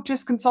owners,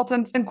 coaches,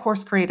 consultants, and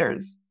course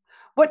creators.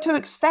 What to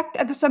expect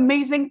at this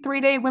amazing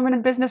 3-day Women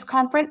in Business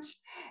conference?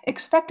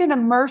 Expect an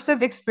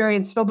immersive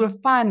experience filled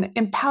with fun,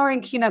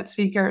 empowering keynote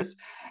speakers,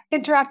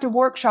 interactive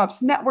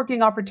workshops,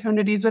 networking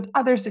opportunities with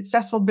other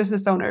successful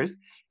business owners,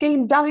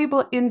 gain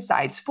valuable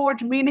insights,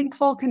 forge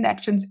meaningful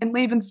connections, and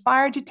leave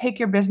inspired to take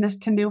your business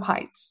to new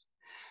heights.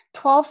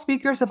 12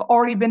 speakers have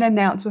already been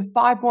announced, with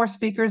 5 more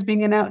speakers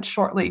being announced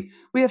shortly.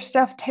 We have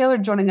Steph Taylor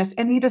joining us,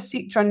 Anita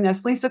Seek joining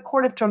us, Lisa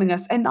Cordiff joining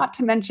us, and not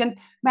to mention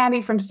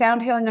Maddie from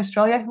Sound Healing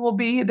Australia, who will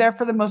be there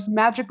for the most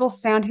magical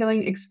sound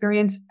healing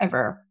experience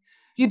ever.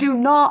 You do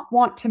not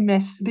want to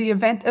miss the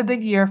event of the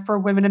year for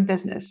women in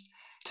business.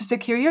 To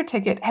secure your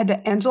ticket, head to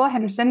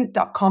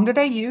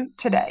angelahenderson.com.au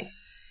today.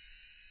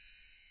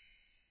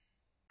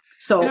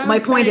 So my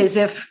point is,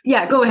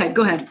 go ahead.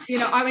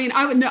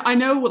 I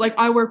know, like,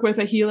 I work with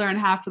a healer and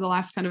have for the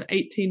last kind of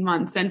 18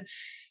 months. And,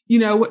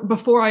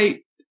 before I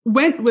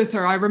went with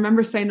her, I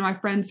remember saying to my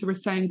friends who were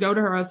saying, go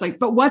to her, I was like,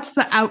 but what's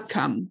the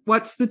outcome?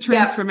 What's the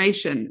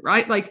transformation?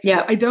 Right? Like,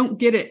 I don't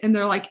get it. And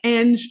they're like,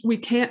 Ange, we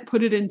can't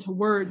put it into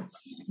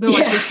words. They're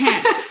like, we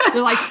can't.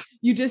 They're like,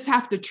 you just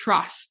have to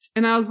trust.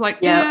 And I was like,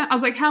 yeah, I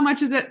was like, how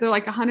much is it? They're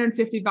like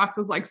 $150. I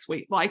was like,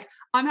 sweet. Like,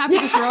 I'm happy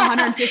to throw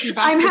 $150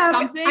 at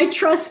something. I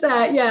trust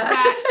that.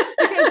 Yeah.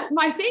 Because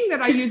my thing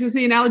that I use is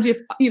the analogy of,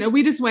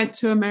 we just went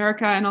to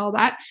America and all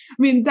that. I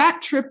mean,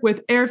 that trip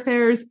with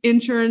airfares,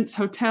 insurance,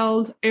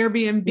 hotels,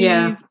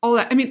 Airbnbs, all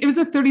that. I mean, it was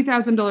a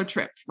 $30,000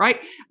 trip, right?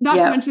 Not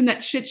to mention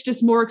that shit's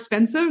just more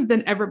expensive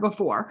than ever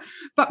before.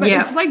 But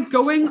it's like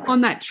going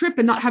on that trip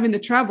and not having the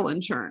travel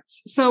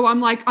insurance. So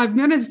I'm like, I'm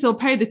going to still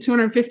pay the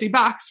 $250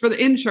 for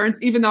the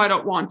insurance, even though I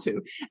don't want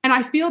to. And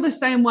I feel the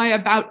same way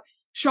about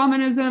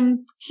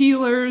shamanism,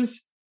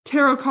 healers,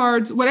 tarot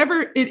cards,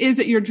 whatever it is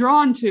that you're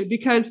drawn to,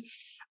 because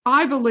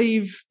I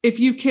believe if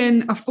you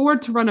can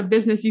afford to run a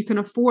business, you can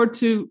afford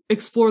to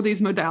explore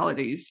these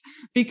modalities,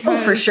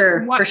 because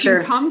what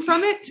can come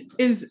from it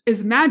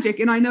is magic.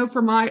 And I know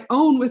for my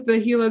own, with the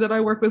healer that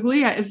I work with,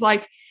 Leah, is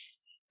like,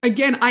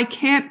 again, I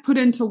can't put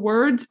into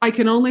words. I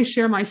can only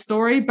share my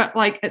story. But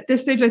like at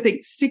this stage, I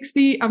think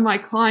 60 of my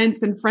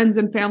clients and friends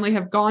and family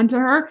have gone to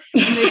her,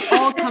 and they've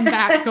all come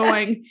back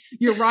going,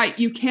 you're right.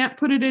 You can't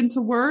put it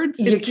into words.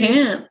 It's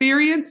the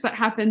experience that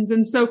happens.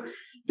 And so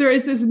there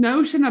is this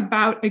notion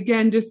about,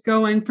 again, just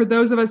going, for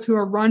those of us who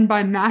are run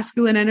by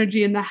masculine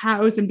energy in the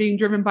house and being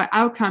driven by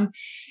outcome,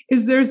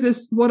 is there's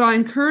this, what I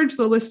encourage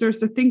the listeners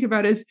to think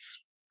about is,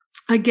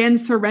 again,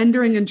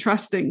 surrendering and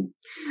trusting,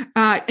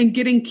 and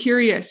getting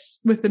curious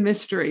with the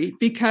mystery,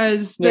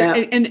 because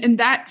and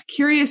that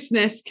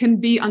curiousness can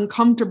be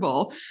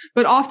uncomfortable,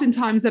 but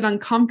oftentimes that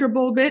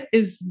uncomfortable bit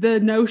is the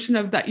notion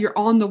of that you're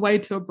on the way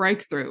to a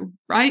breakthrough,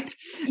 right?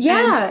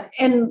 Yeah.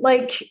 And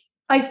like,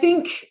 I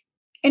think,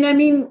 and I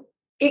mean,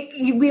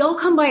 we all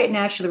come by it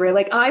naturally, right?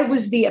 Like I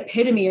was the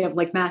epitome of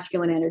like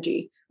masculine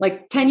energy.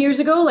 Like 10 years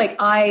ago, like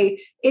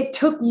it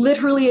took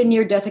literally a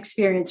near-death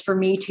experience for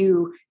me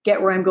to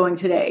get where I'm going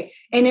today.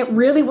 And it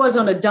really was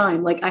on a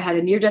dime. Like I had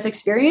a near-death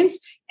experience,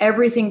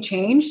 everything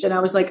changed. And I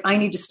was like, I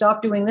need to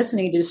stop doing this and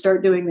I need to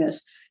start doing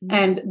this. Mm-hmm.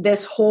 And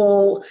this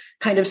whole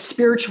kind of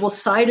spiritual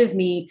side of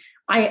me,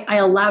 I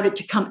allowed it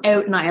to come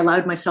out, and I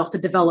allowed myself to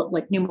develop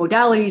like new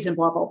modalities and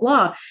blah, blah,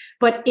 blah.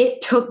 But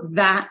it took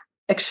that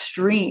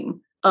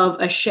extreme of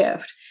a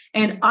shift.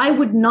 And I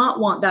would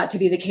not want that to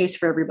be the case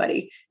for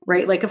everybody,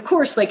 right? Like, of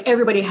course, like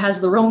everybody has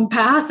their own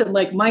path, and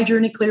like my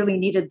journey clearly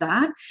needed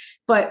that.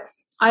 But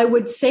I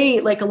would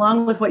say, like,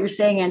 along with what you're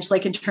saying, Ange,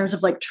 like in terms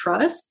of like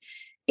trust,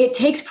 it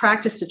takes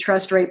practice to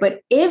trust, right? But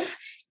if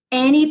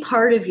any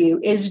part of you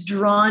is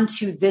drawn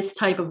to this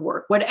type of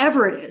work,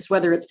 whatever it is,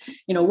 whether it's,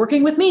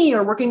 working with me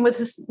or working with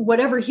this,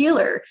 whatever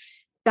healer,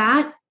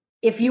 that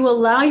if you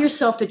allow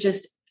yourself to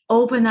just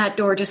open that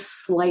door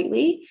just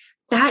slightly,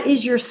 that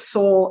is your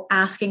soul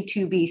asking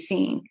to be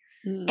seen.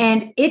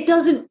 And it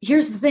doesn't,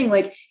 here's the thing,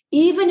 like,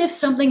 even if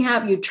something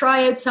happens, you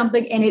try out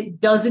something and it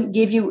doesn't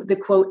give you the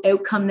quote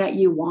outcome that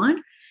you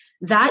want,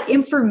 that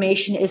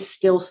information is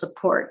still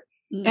support.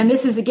 And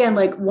this is, again,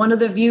 like one of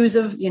the views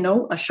of, a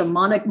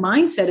shamanic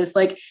mindset is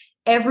like,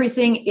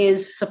 everything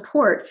is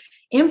support.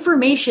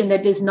 Information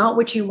that is not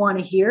what you want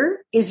to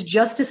hear is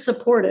just as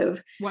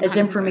supportive 100%. As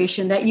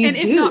information that you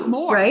do, not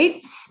more.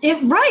 Right?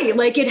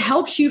 Like it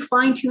helps you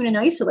fine tune and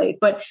isolate.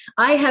 But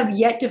I have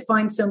yet to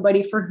find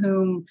somebody for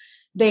whom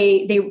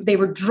they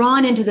were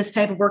drawn into this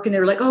type of work and they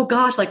were like, oh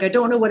gosh, like, I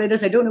don't know what it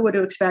is. I don't know what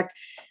to expect.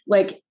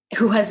 Like,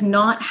 who has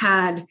not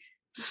had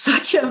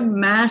such a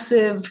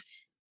massive,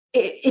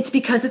 it's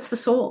because it's the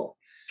soul.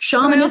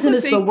 Shamanism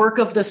is the work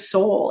of the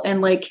soul.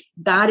 And like,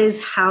 that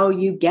is how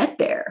you get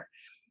there.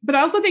 But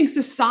I also think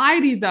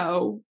society,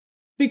 though,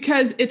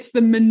 because it's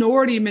the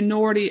minority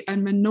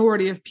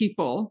of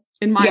people,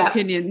 in my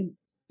opinion,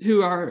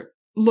 who are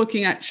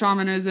looking at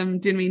shamanism,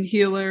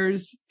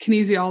 healers,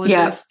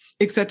 kinesiologists,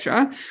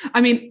 etc.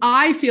 I mean,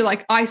 I feel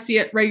like I see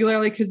it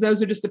regularly because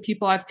those are just the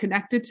people I've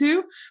connected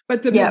to.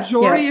 But the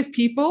majority of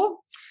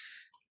people,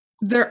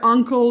 their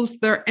uncles,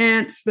 their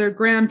aunts, their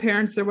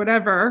grandparents, or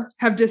whatever,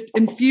 have just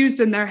infused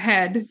in their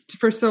head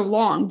for so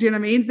long. Do you know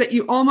what I mean? That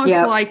you almost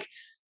like,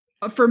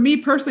 for me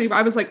personally,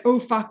 I was like, oh,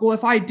 fuck, well,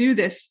 if I do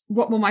this,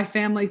 what will my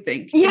family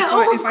think?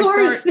 Of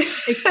course. I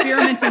start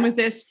experimenting with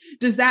this,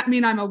 does that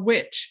mean I'm a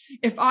witch?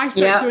 If I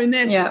start doing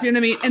this, do you know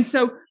what I mean? And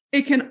so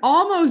it can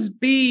almost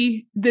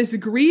be this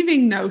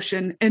grieving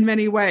notion in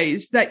many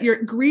ways, that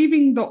you're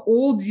grieving the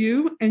old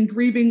you and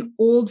grieving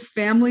old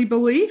family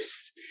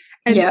beliefs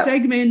and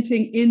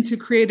segmenting into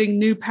creating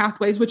new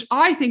pathways, which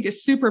I think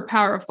is super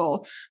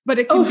powerful, but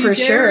it can be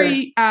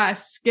very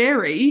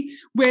scary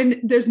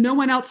when there's no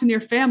one else in your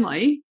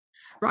family,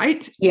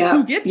 right?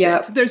 Who gets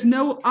it? There's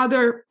no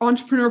other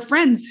entrepreneur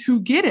friends who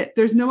get it.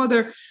 There's no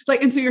other,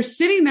 like, and so you're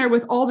sitting there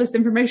with all this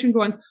information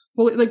going,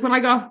 holy, like when I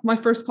got off my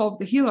first call with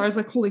the healer, I was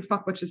like, holy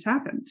fuck, what just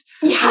happened?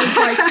 I was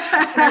like,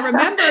 and I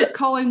remember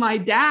calling my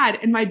dad,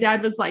 and my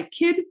dad was like,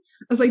 I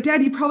was like,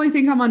 Dad, you probably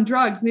think I'm on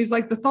drugs. And he's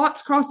like, the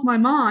thoughts crossed my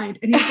mind.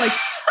 And he's like,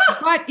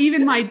 but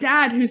even my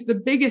dad, who's the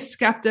biggest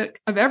skeptic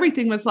of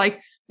everything, was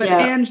like, but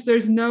Ange,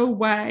 there's no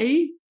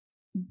way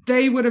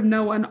they would have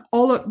known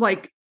all of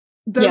like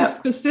those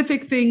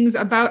specific things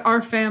about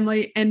our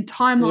family and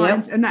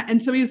timelines and that. And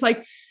so he was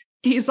like,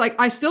 he's like,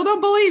 I still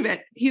don't believe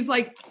it. He's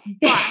like,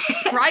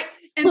 but, right?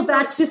 And well,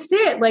 that's just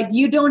it. Like,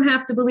 you don't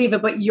have to believe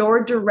it, but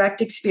your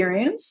direct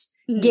experience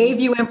gave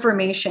you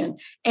information.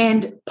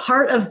 And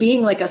part of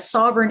being like a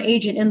sovereign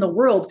agent in the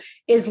world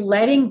is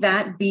letting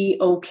that be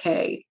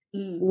okay.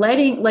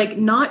 Letting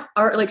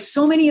like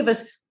so many of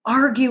us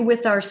argue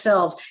with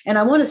ourselves. And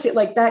I want to say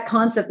like that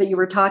concept that you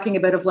were talking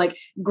about of like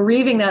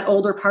grieving that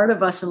older part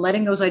of us and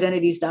letting those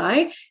identities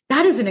die.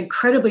 That is an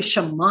incredibly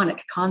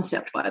shamanic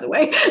concept, by the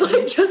way.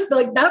 Like just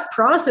like that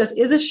process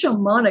is a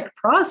shamanic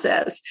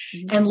process.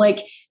 And like,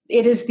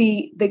 it is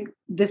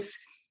this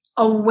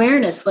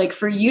awareness, like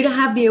for you to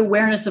have the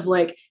awareness of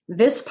like,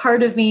 this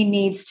part of me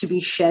needs to be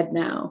shed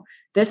now.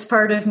 This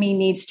part of me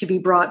needs to be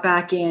brought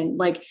back in.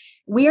 Like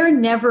we are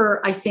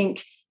never, I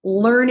think,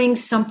 learning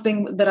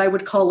something that I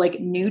would call like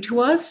new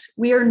to us.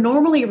 We are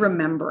normally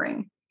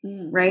remembering,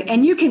 right?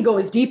 And you can go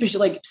as deep as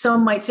you like.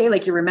 Some might say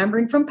like you're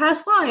remembering from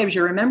past lives,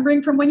 you're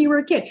remembering from when you were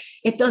a kid.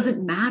 It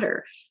doesn't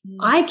matter.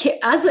 I can,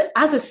 as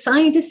a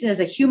scientist and as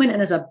a human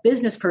and as a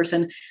business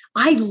person,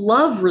 I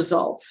love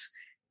results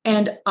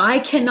and I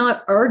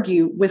cannot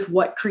argue with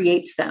what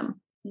creates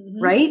them,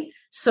 right?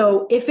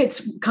 So if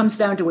it comes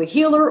down to a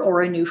healer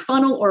or a new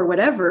funnel or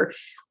whatever,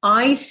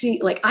 I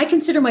see, like, I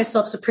consider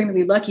myself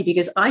supremely lucky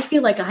because I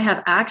feel like I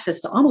have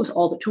access to almost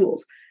all the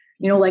tools.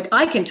 You know, like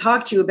I can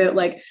talk to you about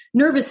like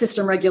nervous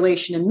system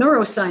regulation and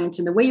neuroscience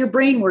and the way your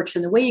brain works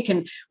and the way you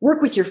can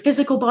work with your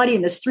physical body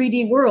in this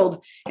 3D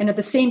world. And at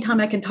the same time,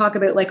 I can talk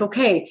about like,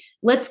 okay,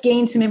 let's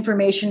gain some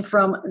information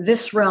from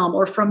this realm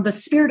or from the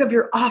spirit of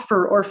your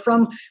offer or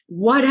from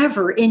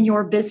whatever in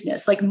your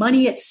business, like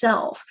money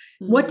itself.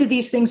 What do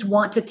these things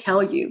want to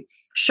tell you?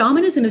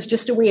 Shamanism is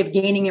just a way of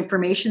gaining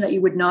information that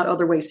you would not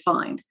otherwise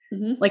find.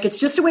 Like it's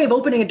just a way of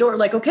opening a door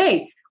like,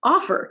 okay,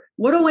 offer.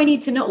 What do I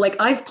need to know? Like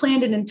I've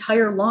planned an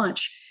entire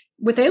launch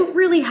without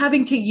really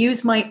having to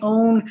use my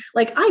own,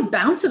 like I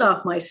bounce it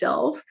off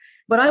myself,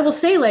 but I will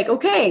say like,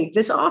 okay,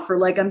 this offer,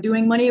 like I'm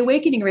doing Money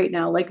Awakening right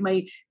now, like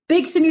my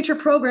big signature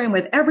program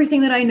with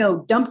everything that I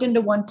know dumped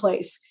into one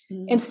place.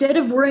 Instead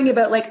of worrying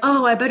about like,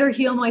 oh, I better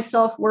heal my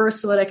self-worth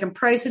so that I can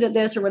price it at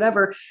this or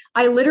whatever,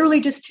 I literally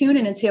just tune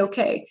in and say,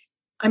 okay,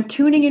 I'm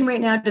tuning in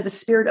right now to the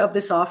spirit of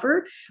this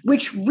offer,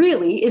 which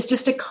really is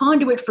just a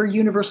conduit for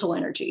universal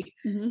energy.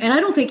 And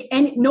I don't think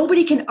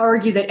nobody can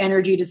argue that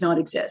energy does not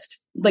exist.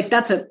 Like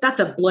that's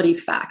a bloody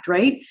fact,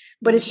 right?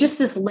 But it's just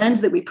this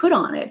lens that we put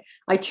on it.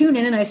 I tune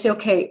in and I say,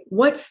 okay,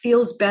 what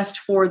feels best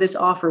for this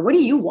offer? What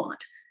do you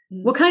want?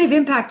 What kind of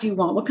impact do you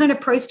want? What kind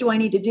of price do I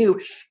need to do?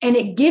 And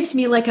it gives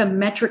me like a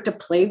metric to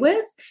play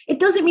with. It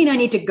doesn't mean I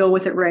need to go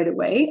with it right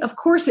away. Of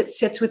course, it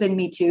sits within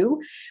me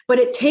too, but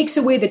it takes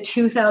away the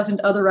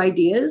 2,000 other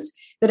ideas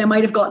that I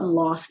might have gotten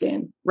lost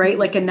in, right?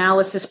 Like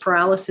analysis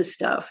paralysis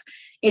stuff.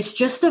 It's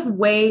just a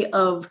way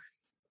of,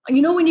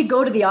 you know, when you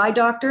go to the eye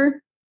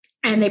doctor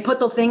and they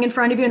put the thing in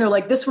front of you and they're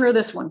like, this one or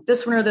this one,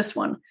 this one or this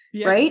one,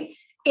 right?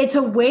 It's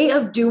a way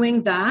of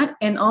doing that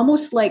and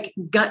almost like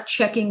gut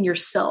checking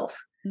yourself.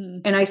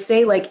 And I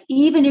say, like,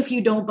 even if you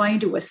don't buy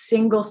into a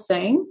single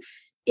thing,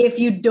 if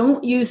you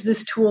don't use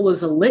this tool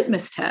as a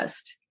litmus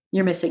test,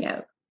 you're missing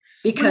out.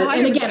 Because,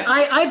 and again,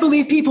 I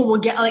believe people will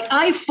get, like,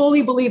 I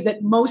fully believe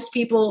that most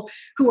people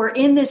who are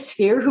in this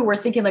sphere, who are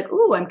thinking like,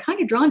 oh, I'm kind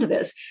of drawn to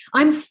this,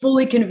 I'm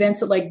fully convinced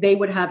that like they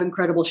would have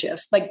incredible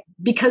shifts, like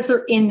because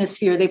they're in this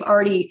sphere, they've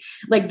already,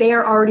 like, they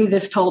are already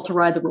this tall to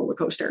ride the roller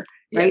coaster,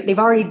 right? They've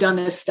already done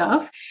this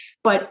stuff.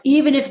 But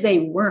even if they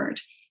weren't,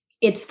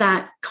 it's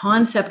that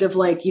concept of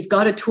like, you've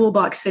got a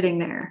toolbox sitting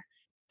there.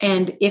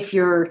 And if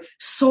your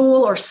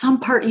soul or some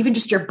part, even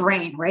just your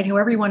brain, right,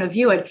 however you want to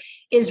view it,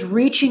 is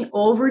reaching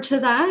over to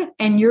that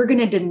and you're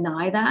going to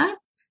deny that,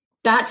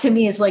 that to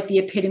me is like the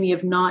epitome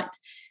of not,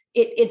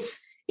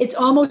 it's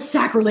almost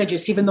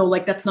sacrilegious, even though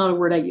like, that's not a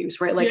word I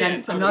use, right? Like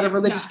I'm not a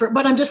religious person,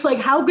 but I'm just like,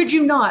 how could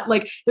you not?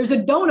 Like there's a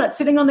donut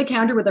sitting on the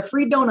counter with a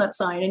free donut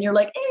sign and you're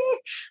like,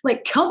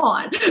 like, come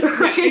on,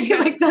 right?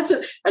 Like that's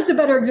a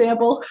better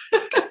example.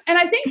 And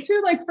I think too,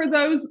 like for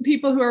those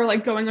people who are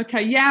like going,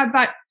 okay, yeah,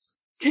 but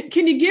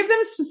can you give them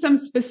some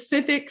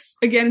specifics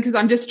again? Because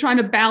I'm just trying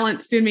to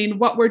balance, do you know what I mean,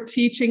 what we're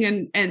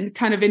teaching and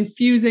kind of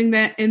infusing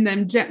that in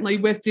them gently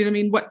with, do you know what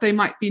I mean, what they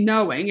might be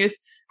knowing is,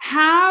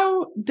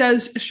 how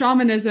does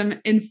shamanism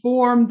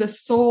inform the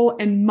soul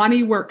and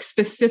money work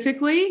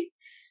specifically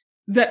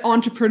that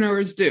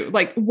entrepreneurs do?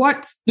 Like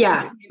what?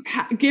 Yeah.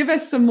 Give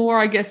us some more,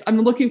 I guess I'm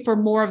looking for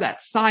more of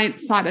that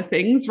science side of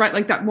things, right?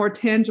 Like that more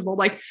tangible,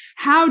 like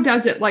how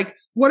does it, like,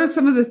 what are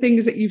some of the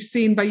things that you've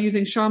seen by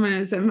using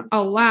shamanism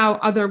allow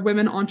other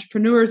women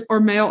entrepreneurs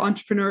or male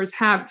entrepreneurs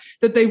have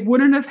that they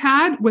wouldn't have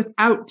had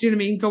without, do you know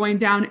what I mean, going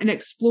down and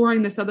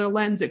exploring this other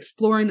lens,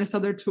 exploring this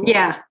other tool?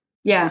 Yeah.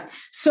 Yeah.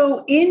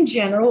 So in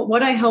general,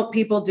 what I help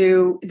people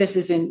do, this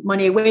is in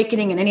Money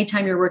Awakening, and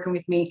anytime you're working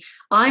with me,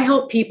 I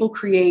help people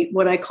create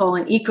what I call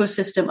an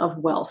ecosystem of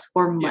wealth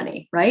or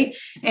money, right?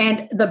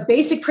 And the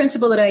basic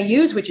principle that I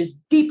use, which is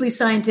deeply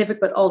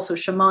scientific, but also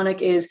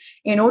shamanic, is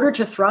in order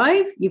to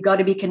thrive, you've got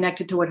to be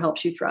connected to what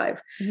helps you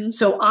thrive.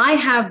 So I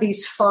have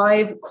these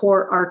 5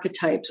 core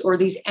archetypes or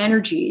these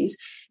energies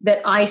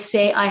that I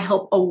say I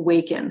help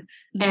awaken.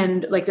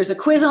 And like, there's a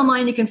quiz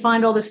online. You can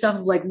find all this stuff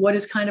of like, what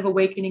is kind of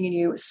awakening in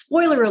you?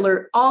 Spoiler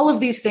alert, all of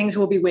these things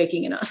will be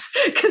waking in us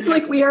because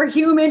like we are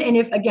human. And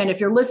if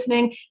you're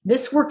listening,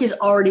 this work is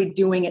already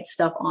doing its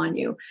stuff on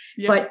you.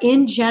 Yeah. But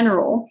in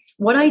general,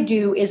 what I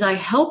do is I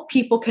help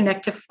people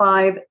connect to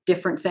 5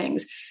 different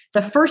things.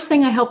 The first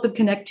thing I help them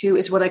connect to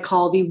is what I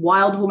call the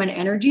wild woman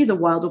energy, the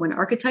wild woman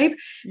archetype.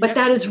 But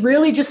that is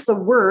really just the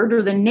word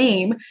or the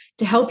name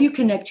to help you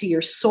connect to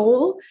your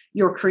soul,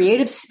 your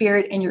creative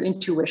spirit, and your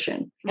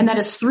intuition. And that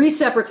is 3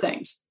 separate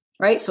things,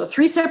 right? So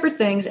 3 separate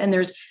things. And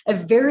there's a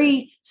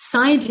very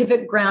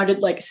scientific grounded,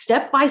 like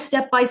step by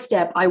step,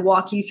 I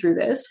walk you through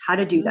this, how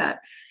to do that.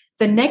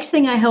 The next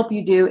thing I help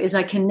you do is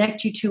I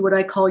connect you to what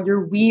I call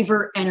your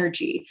weaver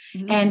energy.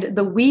 And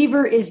the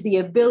weaver is the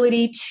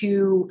ability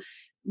to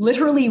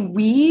literally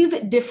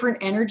weave different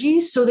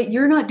energies so that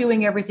you're not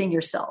doing everything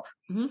yourself.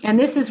 And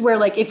this is where,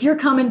 like, if you're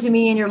coming to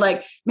me and you're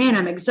like, man,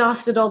 I'm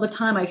exhausted all the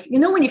time.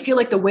 When you feel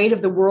like the weight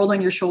of the world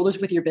on your shoulders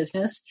with your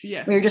business,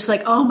 where you're just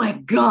like, oh my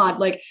God,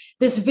 like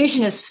this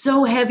vision is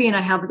so heavy and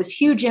I have this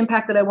huge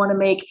impact that I want to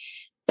make.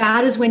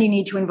 That is when you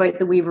need to invite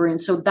the weaver in.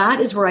 So that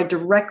is where I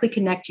directly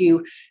connect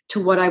you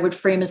to what I would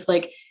frame as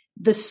like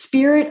the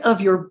spirit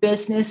of your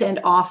business and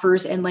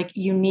offers and like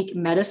unique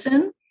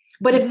medicine.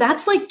 But if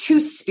that's like too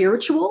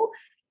spiritual,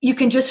 you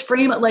can just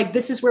frame it like,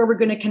 this is where we're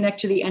going to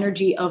connect to the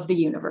energy of the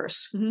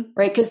universe,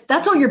 right? Because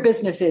that's all your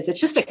business is. It's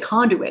just a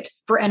conduit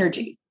for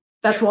energy.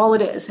 That's all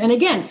it is. And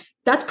again,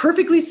 that's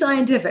perfectly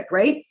scientific,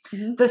 right?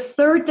 The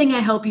third thing I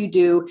help you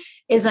do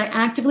is I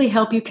actively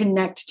help you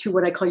connect to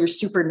what I call your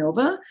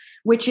supernova,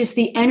 which is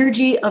the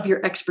energy of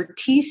your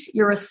expertise,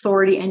 your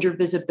authority, and your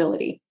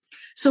visibility.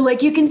 So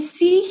like you can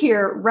see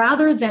here,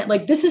 rather than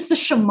like, this is the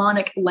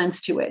shamanic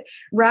lens to it,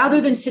 rather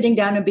than sitting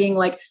down and being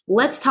like,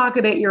 let's talk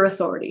about your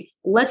authority.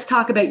 Let's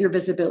talk about your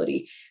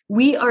visibility.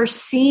 We are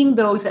seeing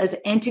those as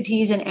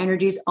entities and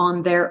energies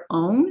on their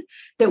own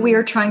that we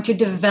are trying to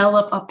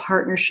develop a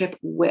partnership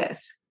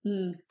with.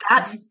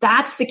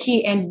 That's the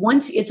key. And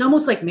once it's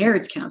almost like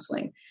marriage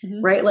counseling,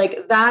 right?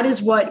 Like that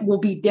is what will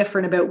be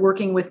different about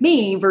working with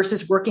me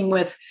versus working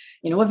with,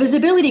 a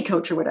visibility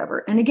coach or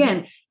whatever. And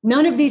again,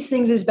 none of these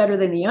things is better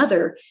than the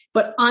other,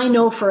 but I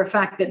know for a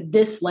fact that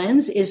this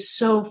lens is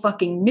so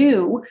fucking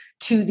new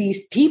to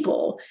these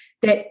people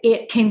that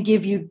it can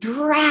give you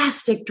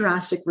drastic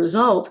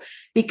result,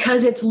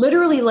 because it's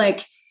literally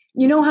like,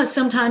 how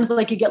sometimes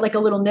like you get like a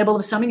little nibble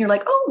of something, you're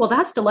like, oh, well,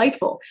 that's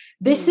delightful.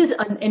 This is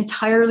an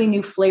entirely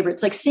new flavor.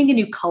 It's like seeing a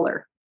new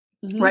color,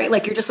 right?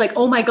 Like you're just like,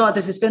 oh my God,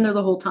 this has been there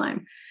the whole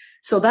time.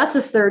 So that's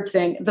the third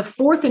thing. The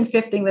fourth and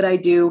fifth thing that I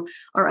do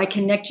are I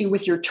connect you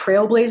with your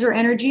trailblazer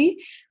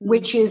energy,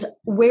 which is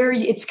where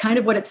it's kind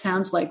of what it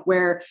sounds like,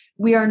 where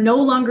we are no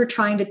longer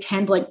trying to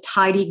tend like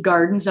tidy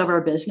gardens of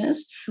our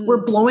business.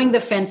 We're blowing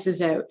the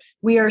fences out.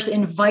 We are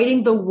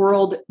inviting the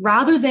world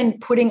rather than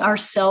putting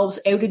ourselves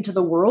out into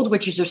the world,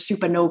 which is your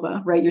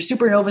supernova, right? Your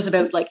supernova is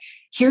about like,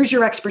 here's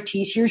your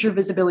expertise, here's your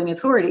visibility and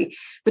authority.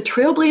 The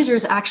trailblazer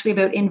is actually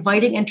about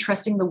inviting and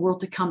trusting the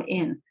world to come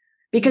in.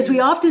 Because we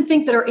often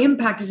think that our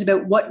impact is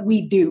about what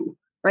we do,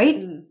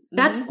 right?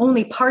 That's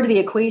only part of the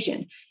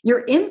equation.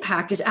 Your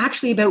impact is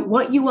actually about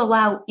what you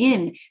allow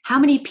in, how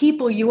many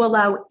people you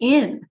allow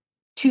in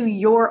to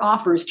your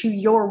offers, to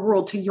your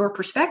world, to your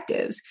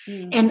perspectives.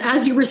 And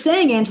as you were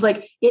saying, Ange,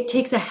 like it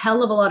takes a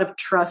hell of a lot of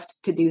trust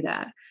to do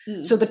that.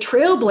 So the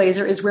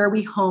trailblazer is where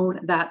we hone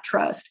that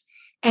trust.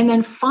 And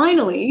then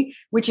finally,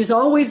 which is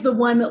always the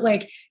one that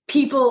like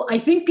I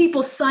think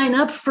people sign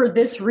up for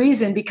this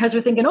reason because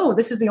they're thinking, oh,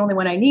 this is the only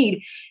one I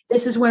need.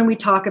 This is when we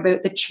talk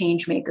about the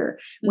change maker,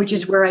 which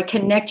is where I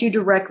connect you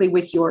directly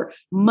with your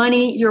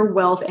money, your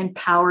wealth, and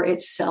power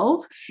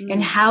itself,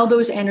 and how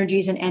those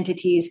energies and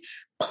entities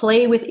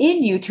play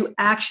within you to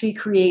actually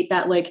create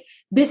that, like,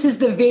 this is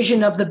the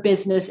vision of the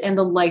business and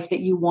the life that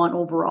you want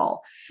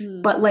overall.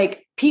 But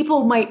like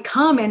people might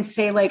come and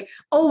say like,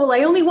 oh, well,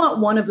 I only want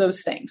one of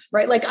those things,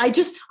 right? Like I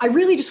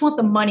really just want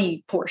the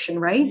money portion,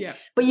 right? Yeah.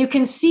 But you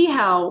can see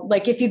how,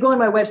 like, if you go on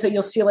my website,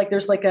 you'll see like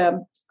there's like a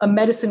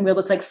medicine wheel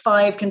that's like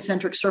 5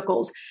 concentric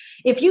circles.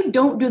 If you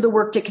don't do the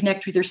work to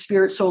connect with your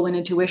spirit, soul, and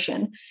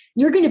intuition,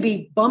 you're going to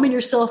be bumming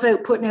yourself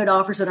out, putting out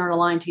offers that aren't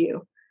aligned to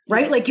you.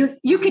 Right? Like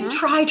you could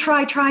try.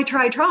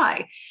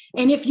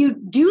 And if you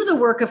do the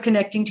work of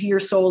connecting to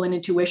your soul and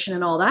intuition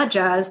and all that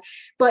jazz,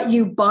 but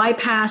you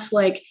bypass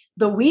like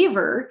the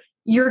weaver,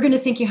 you're going to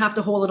think you have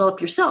to hold it all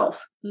up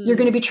yourself. You're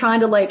going to be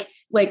trying to like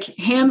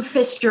ham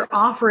fist your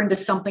offer into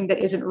something that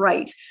isn't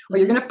right, or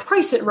you're going to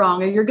price it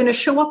wrong, or you're going to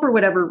show up or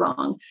whatever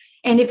wrong.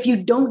 And if you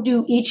don't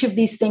do each of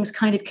these things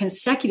kind of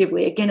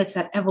consecutively, again, it's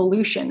that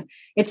evolution.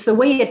 It's the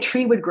way a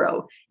tree would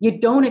grow. You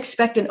don't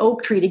expect an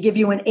oak tree to give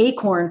you an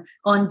acorn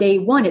on day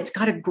one. It's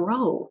got to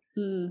grow.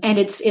 And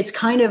it's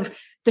kind of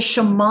the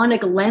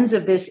shamanic lens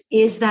of this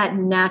is that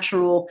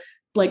natural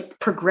like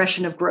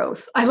progression of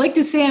growth. I like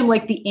to say I'm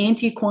like the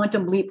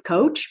anti-quantum leap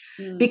coach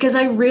because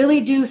I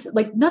really do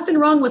like nothing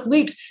wrong with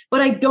leaps,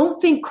 but I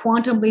don't think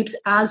quantum leaps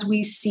as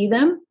we see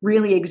them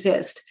really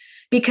exist.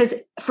 because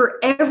for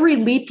every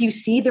leap you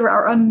see, there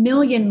are a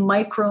million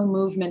micro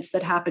movements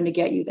that happen to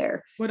get you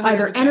there. 100%.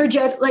 Either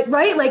energetic, like,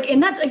 right? Like,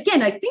 and that's,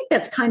 again, I think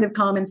that's kind of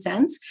common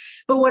sense.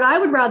 But what I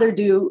would rather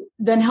do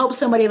than help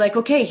somebody like,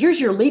 okay, here's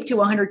your leap to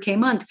 100K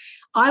month.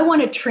 I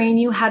want to train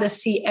you how to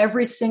see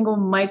every single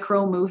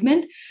micro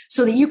movement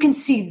so that you can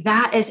see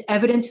that as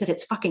evidence that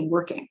it's fucking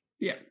working.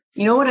 Yeah.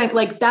 You know what I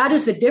like? That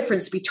is the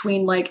difference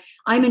between like,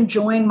 I'm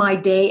enjoying my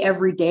day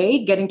every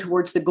day, getting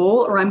towards the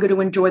goal, or I'm going to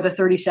enjoy the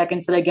 30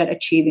 seconds that I get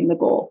achieving the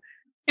goal.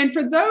 And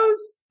for those,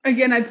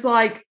 again, it's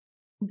like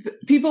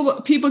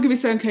people can be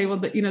saying, okay, well,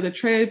 the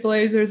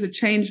trailblazers, the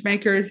change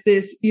makers,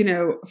 this,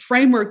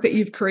 framework that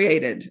you've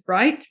created,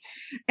 right?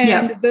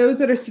 And those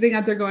that are sitting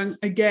out there going,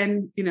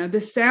 again,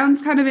 this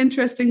sounds kind of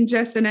interesting,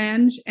 Jess and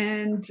Ange,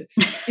 and,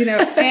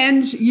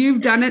 Ange,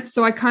 you've done it.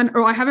 So I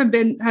haven't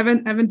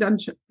done,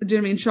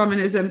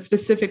 shamanism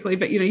specifically,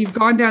 but, you've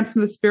gone down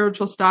some of the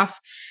spiritual stuff.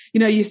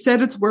 You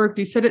said it's worked,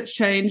 you said it's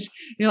changed,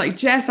 like,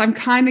 Jess, I'm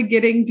kind of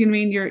getting,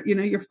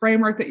 your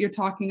framework that you're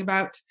talking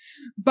about.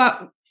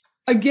 But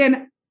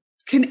again,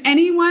 can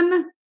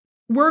anyone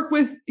work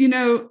with,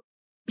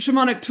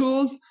 shamanic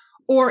tools,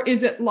 or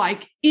is it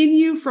like in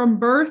you from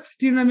birth?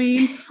 Do you know what I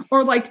mean?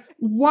 Or like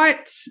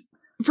what,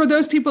 for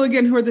those people,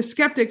 again, who are the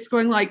skeptics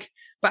going like,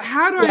 but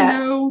how do I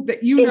know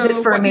that know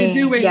what you're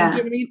doing? Yeah. Do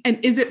you know what I mean?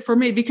 And is it for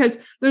me? Because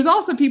there's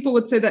also people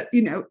would say that,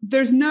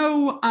 there's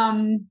no,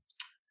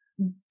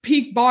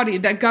 peak body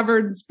that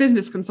governs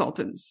business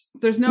consultants.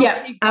 There's no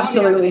peak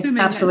absolutely, body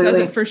absolutely. that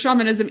does it for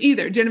shamanism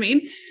either. Do you know what I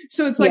mean?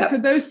 So it's like for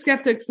those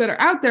skeptics that are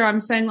out there,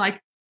 I'm saying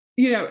like,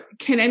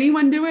 can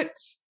anyone do it?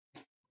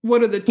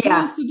 What are the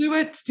tools to do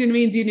it? Do you know what I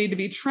mean? Do you need to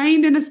be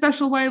trained in a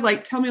special way?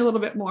 Like, tell me a little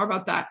bit more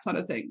about that side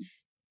of things.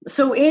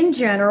 So in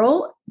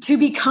general, to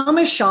become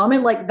a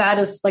shaman, that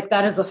is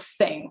a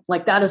thing.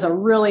 Like that is a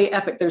really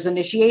epic, there's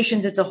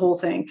initiations, it's a whole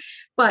thing.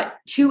 But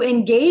to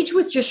engage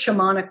with just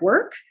shamanic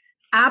work,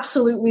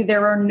 absolutely,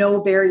 there are no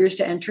barriers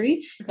to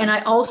entry. And I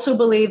also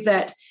believe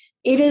that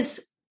it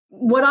is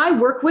what I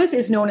work with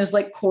is known as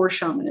like core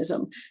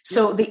shamanism.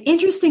 So the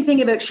interesting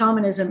thing about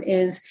shamanism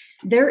is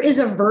there is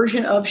a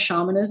version of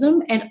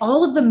shamanism and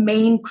all of the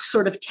main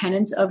sort of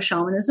tenets of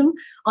shamanism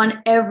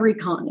on every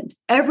continent.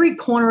 Every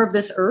corner of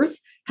this earth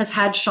has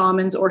had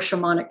shamans or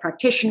shamanic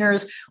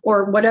practitioners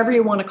or whatever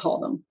you want to call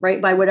them, right?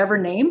 By whatever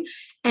name.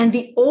 And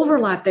the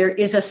overlap there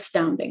is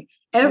astounding.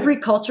 Every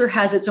culture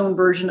has its own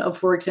version of,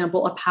 for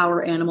example, a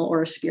power animal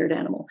or a spirit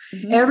animal.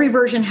 Mm-hmm. Every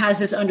version has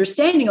this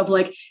understanding of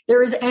like,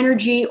 there is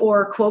energy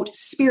or quote,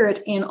 spirit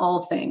in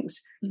all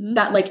things,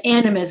 that like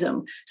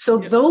animism. So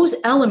those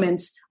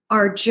elements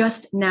are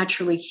just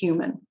naturally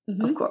human,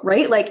 of course,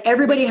 right? Like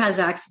everybody has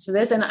access to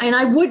this. And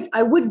I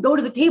would go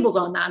to the tables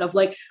on that of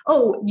like,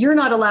 oh, you're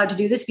not allowed to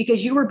do this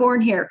because you were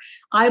born here.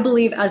 I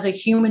believe as a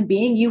human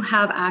being, you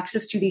have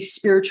access to the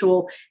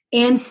spiritual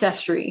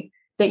ancestry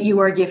that you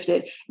are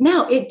gifted.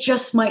 Now, it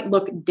just might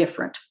look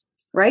different,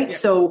 right? Yeah.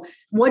 So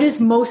what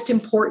is most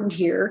important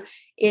here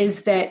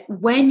is that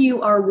when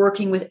you are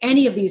working with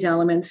any of these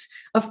elements,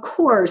 of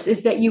course,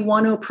 is that you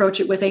want to approach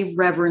it with a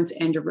reverence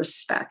and a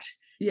respect.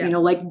 Yeah.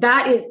 Like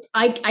that is,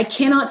 I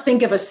cannot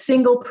think of a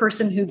single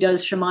person who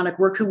does shamanic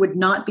work who would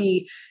not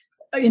be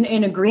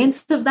in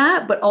agreement of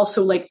that, but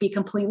also like be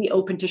completely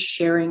open to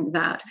sharing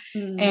that.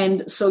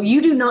 And so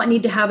you do not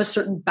need to have a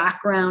certain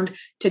background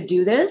to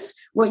do this.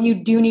 What you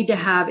do need to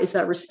have is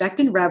that respect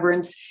and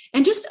reverence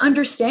and just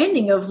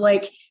understanding of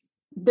like,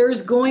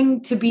 there's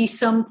going to be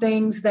some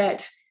things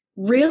that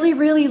really,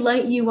 really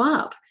light you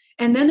up.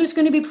 And then there's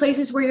going to be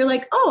places where you're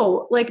like,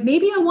 oh, like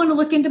maybe I want to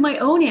look into my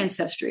own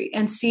ancestry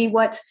and see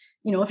what,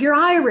 if you're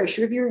Irish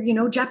or if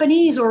you're,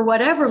 Japanese or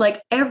whatever,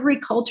 like every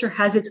culture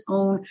has its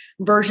own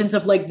versions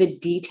of like the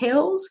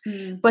details,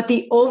 but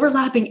the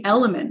overlapping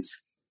elements,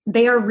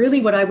 they are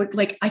really what I would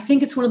like. I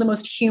think it's one of the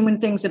most human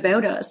things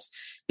about us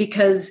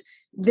because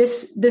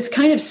this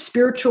kind of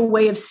spiritual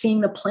way of seeing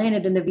the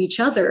planet and of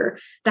each other,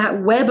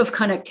 that web of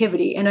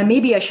connectivity. And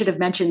maybe I should have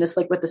mentioned this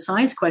like with the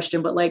science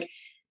question, but like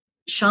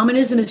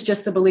shamanism is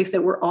just the belief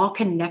that we're all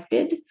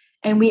connected.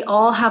 And we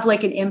all have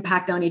like an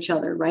impact on each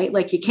other, right?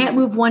 Like you can't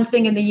move one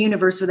thing in the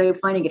universe without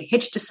finding it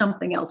hitched to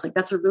something else. Like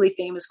that's a really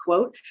famous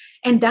quote.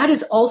 And that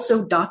is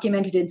also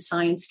documented in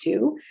science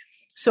too.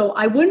 So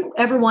I wouldn't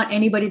ever want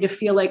anybody to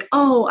feel like,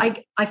 oh,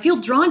 I feel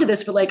drawn to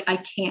this, but like, I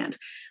can't.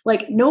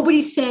 Like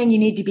nobody's saying you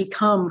need to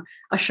become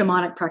a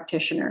shamanic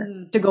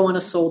practitioner to go on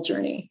a soul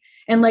journey.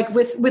 And like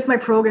with my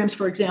programs,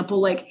 for example,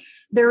 like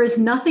there is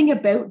nothing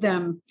about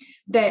them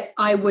that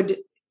I would,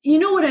 you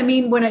know what I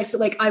mean? When I say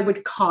like, I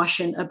would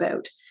caution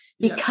about.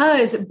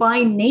 Because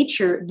by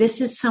nature,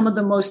 this is some of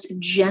the most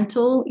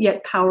gentle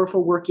yet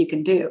powerful work you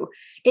can do.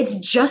 It's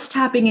just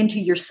tapping into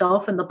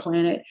yourself and the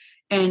planet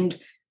and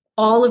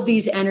all of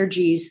these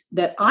energies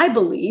that I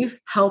believe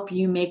help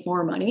you make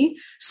more money.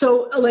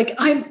 So like,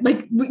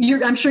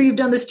 I'm sure you've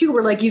done this too,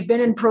 where like you've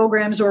been in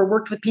programs or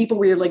worked with people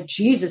where you're like,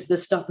 Jesus,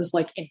 this stuff is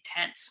like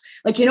intense,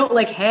 like,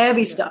 like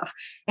heavy stuff.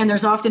 And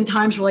there's often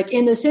times where like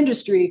in this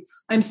industry,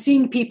 I'm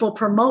seeing people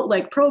promote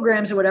like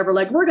programs or whatever,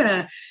 like we're going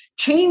to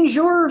change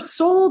your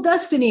soul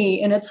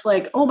destiny. And it's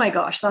like, oh my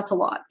gosh, that's a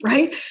lot,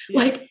 right? Yeah.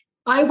 Like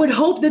I would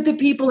hope that the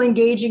people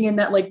engaging in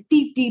that like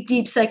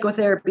deep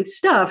psychotherapy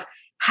stuff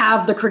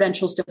have the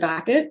credentials to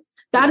back it.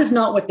 That is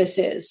not what this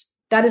is.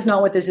 That is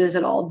not what this is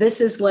at all.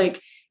 This is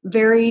like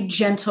very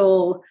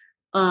gentle,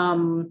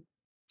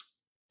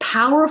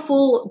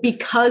 powerful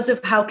because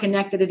of how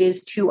connected it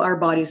is to our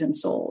bodies and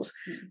souls.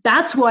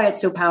 That's why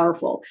it's so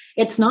powerful.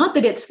 It's not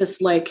that it's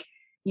this like,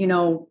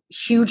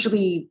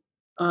 hugely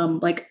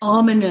like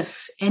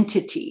ominous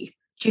entity.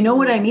 Do you know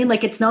what I mean?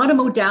 Like, it's not a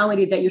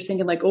modality that you're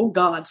thinking like, oh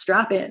God,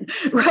 strap in,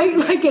 right?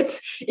 Like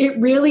it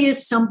really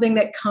is something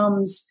that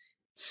comes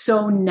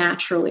so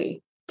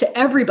naturally to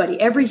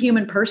everybody, every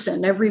human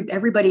person,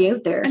 everybody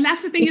out there. And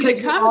that's the thing, is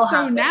it comes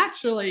so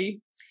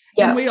naturally.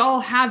 Yeah. And we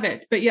all have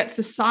it, but yet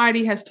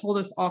society has told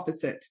us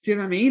opposite. Do you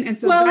know what I mean? And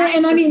so,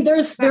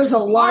 there's a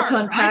lot to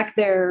unpack, right?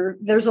 There.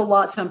 There's a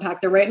lot to unpack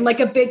there, right? And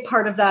like a big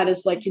part of that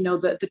is like,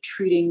 the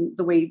treating,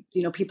 the way,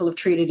 people have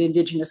treated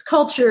indigenous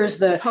cultures,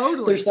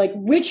 there's like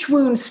witch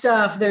wound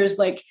stuff. There's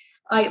like,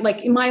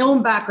 in my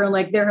own background,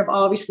 like there have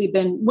obviously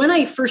been, when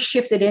I first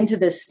shifted into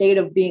this state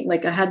of being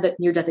like, I had that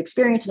near-death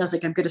experience and I was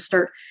like, I'm going to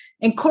start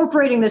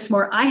incorporating this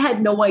more. I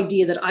had no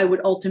idea that I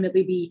would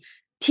ultimately be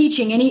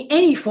teaching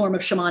any form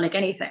of shamanic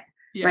anything.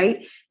 Yeah.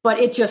 Right. But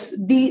it just,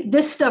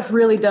 this stuff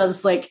really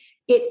does like,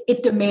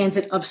 it demands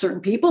it of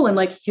certain people. And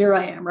like, here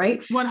I am.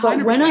 Right. 100%.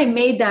 But when I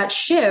made that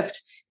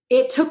shift,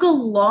 it took a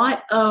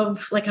lot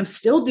of like, I'm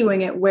still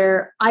doing it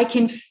where I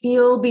can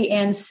feel the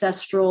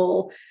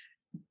ancestral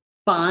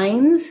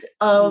binds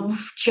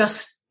of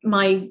just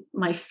my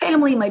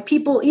family, my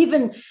people,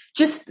 even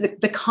just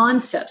the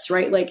concepts,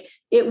 right? Like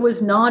it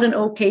was not an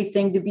okay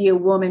thing to be a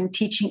woman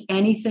teaching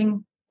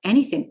anything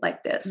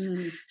like this.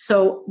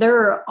 So there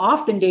are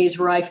often days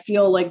where I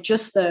feel like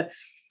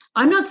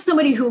I'm not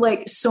somebody who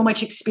like so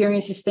much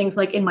experiences things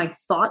like in my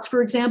thoughts,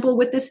 for example,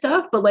 with this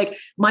stuff, but like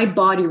my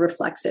body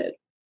reflects it.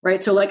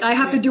 Right. So like I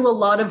have to do a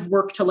lot of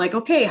work to like,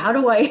 okay, how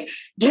do I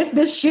get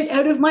this shit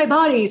out of my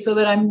body so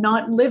that I'm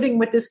not living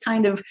with this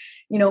kind of,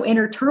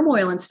 inner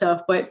turmoil and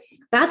stuff. But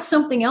that's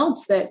something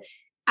else that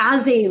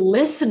as a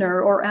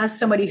listener or as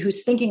somebody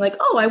who's thinking like,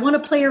 oh, I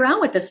want to play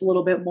around with this a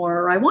little bit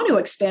more, or I want to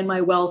expand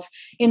my wealth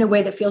in a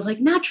way that feels like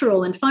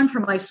natural and fun for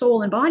my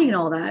soul and body and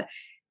all that.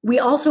 We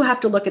also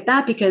have to look at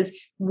that because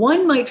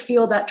one might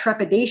feel that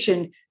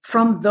trepidation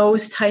from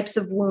those types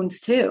of wounds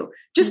too.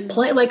 Just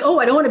play like, oh,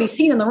 I don't want to be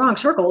seen in the wrong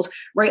circles,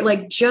 right?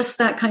 Like just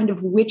that kind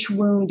of witch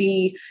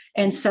woundy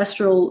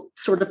ancestral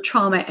sort of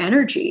trauma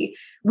energy.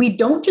 We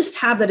don't just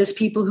have that as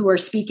people who are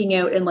speaking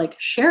out and like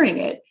sharing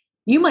it.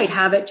 You might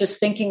have it just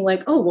thinking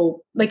like, oh,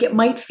 well, like it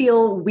might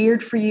feel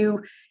weird for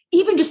you,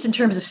 even just in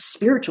terms of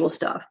spiritual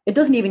stuff. It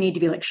doesn't even need to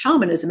be like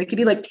shamanism. It could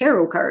be like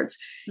tarot cards.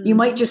 You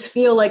might just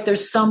feel like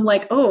there's some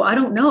like, oh, I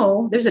don't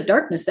know, there's a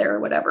darkness there or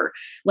whatever.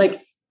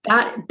 Like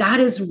that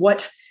is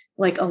what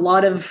like a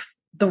lot of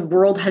the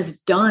world has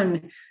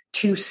done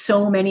to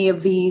so many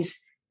of these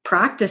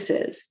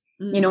practices,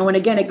 and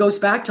again, it goes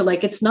back to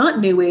like, it's not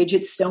new age,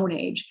 it's stone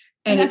age,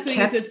 and it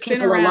kept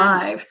people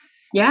alive.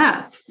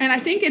 Yeah. And I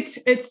think it's,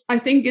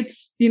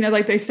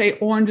 like they say,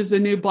 orange is the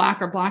new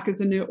black or black is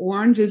the new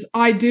orange.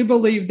 I do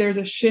believe there's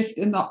a shift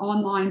in the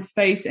online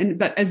space.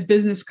 But as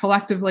business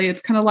collectively,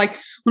 it's kind of like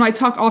when I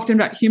talk often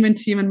about human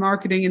to human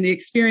marketing and the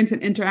experience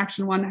and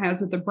interaction one has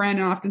with the brand,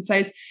 and often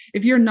says,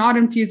 if you're not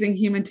infusing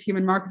human to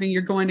human marketing,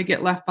 you're going to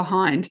get left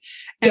behind.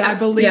 And I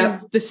believe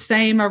the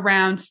same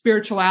around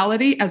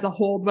spirituality as a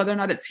whole, whether or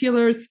not it's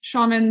healers,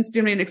 shamans,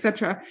 et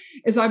cetera,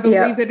 is I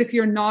believe that if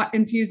you're not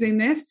infusing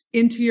this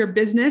into your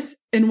business,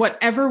 in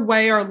whatever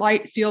way our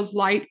light feels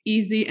light,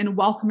 easy, and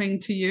welcoming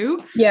to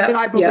you, that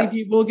I believe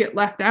you will get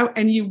left out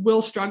and you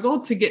will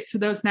struggle to get to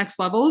those next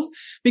levels,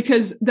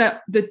 because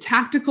the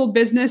tactical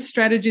business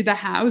strategy, the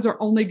hows are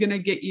only going to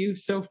get you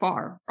so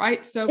far,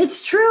 right? So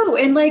it's true.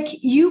 And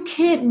like, you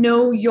can't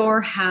know your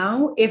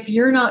how if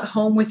you're not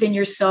home within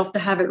yourself to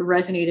have it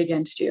resonate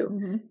against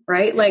you,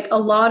 right? Like a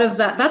lot of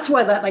that's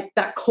why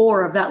that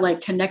core of that,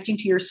 like connecting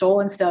to your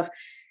soul and stuff,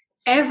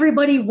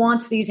 everybody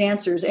wants these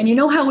answers. And you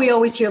know how we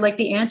always hear like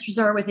the answers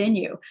are within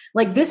you.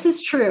 Like this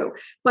is true,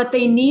 but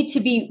they need to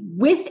be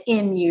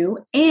within you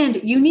and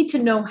you need to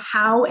know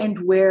how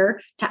and where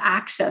to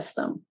access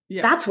them.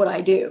 Yeah. That's what I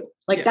do.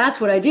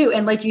 That's what I do.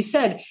 And like you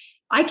said,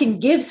 you can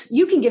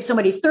give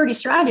somebody 30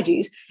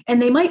 strategies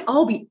and they might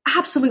all be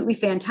absolutely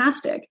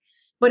fantastic.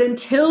 But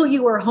until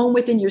you are home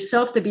within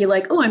yourself to be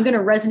like, oh, I'm going to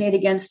resonate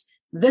against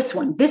this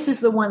one. This is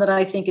the one that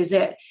I think is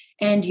it.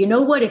 And you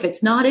know what? If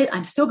it's not it,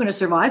 I'm still going to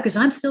survive because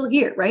I'm still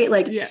here, right?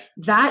 Like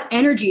that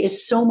energy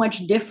is so much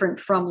different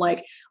from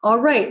like, all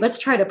right, let's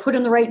try to put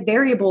in the right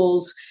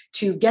variables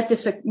to get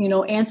this,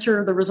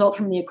 answer the result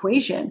from the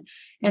equation.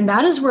 And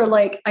that is where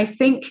like, I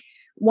think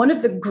one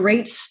of the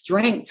great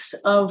strengths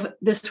of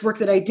this work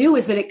that I do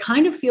is that it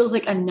kind of feels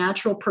like a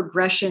natural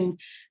progression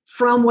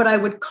from what I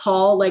would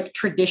call like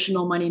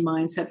traditional money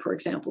mindset, for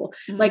example.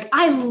 Like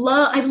I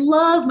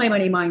love my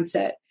money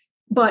mindset,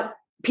 but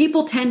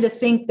people tend to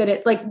think that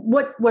it like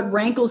what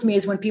rankles me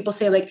is when people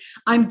say like,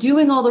 I'm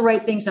doing all the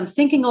right things. I'm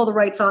thinking all the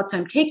right thoughts.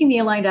 I'm taking the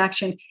aligned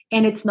action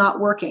and it's not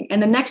working.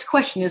 And the next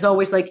question is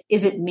always like,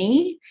 is it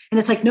me? And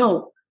it's like,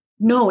 no,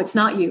 it's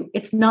not you.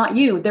 It's not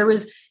you.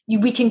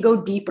 We can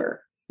go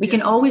deeper. We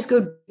can always go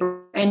deeper.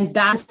 And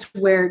that's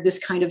where this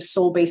kind of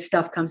soul-based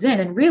stuff comes in.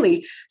 And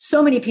really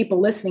so many people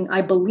listening,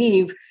 I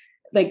believe,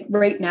 like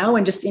right now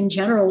and just in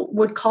general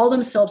would call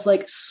themselves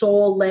like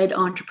soul-led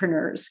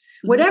entrepreneurs,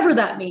 whatever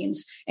that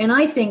means. And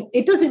I think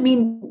it doesn't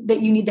mean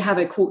that you need to have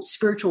a quote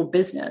spiritual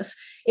business.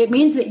 It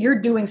means that you're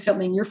doing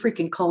something you're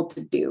freaking called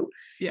to do.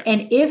 Yeah.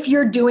 And if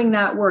you're doing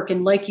that work,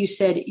 and like you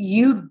said,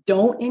 you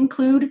don't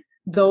include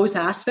those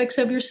aspects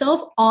of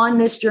yourself on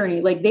this journey,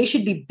 like they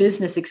should be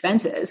business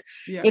expenses.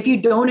 Yeah. If you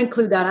don't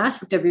include that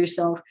aspect of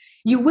yourself,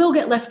 you will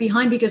get left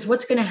behind, because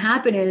what's going to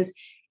happen is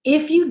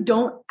if you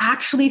don't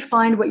actually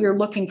find what you're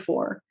looking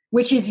for,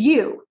 which is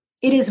you,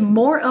 it is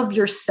more of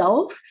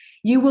yourself,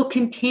 you will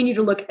continue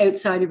to look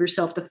outside of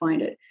yourself to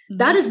find it. Mm-hmm.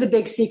 That is the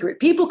big secret.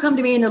 People come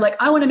to me and they're like,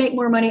 I want to make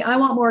more money. I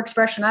want more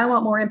expression. I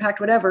want more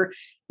impact, whatever.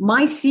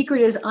 My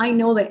secret is I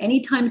know that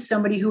anytime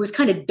somebody who has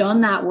kind of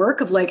done that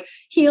work of like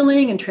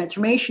healing and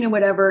transformation and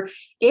whatever,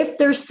 if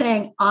they're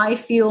saying, I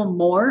feel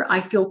more,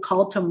 I feel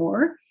called to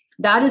more,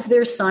 that is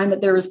their sign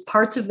that there is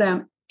parts of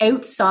them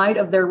outside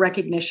of their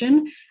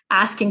recognition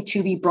asking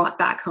to be brought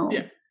back home.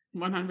 Yeah,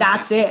 100%.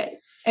 That's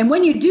it. And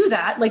when you do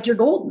that, like you're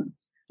golden.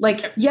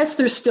 Like, yes,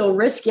 there's still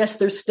risk. Yes,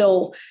 there's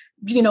still,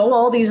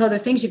 all these other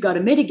things you've got to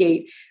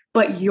mitigate,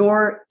 but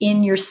you're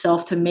in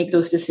yourself to make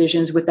those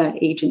decisions with that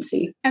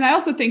agency. And I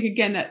also think,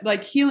 again, that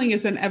like healing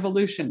is an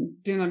evolution.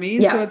 Do you know what I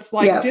mean? Yeah. So it's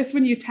like, just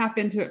when you tap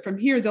into it from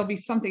here, there'll be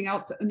something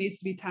else that needs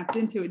to be tapped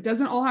into. It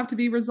doesn't all have to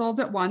be resolved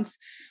at once,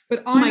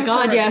 but for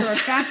a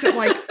fact that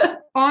like,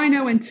 I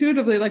know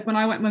intuitively, like when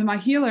I went with my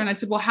healer and I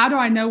said, well, how do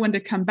I know when to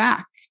come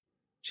back?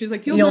 She's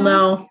like, you'll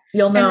know.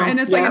 And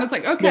it's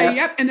like, okay,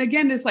 yep. And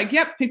again, it's like,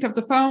 yep, picked up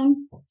the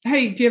phone.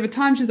 Hey, do you have a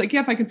time? She's like,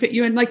 yep, I can fit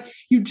you in. Like,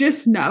 you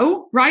just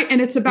know, right?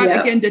 And it's about,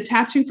 again,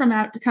 detaching from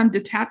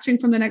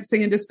the next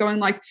thing and just going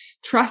like,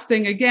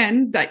 trusting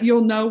again that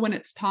you'll know when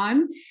it's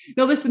time.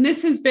 Now, listen,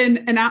 this has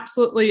been an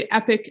absolutely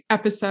epic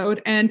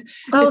episode. And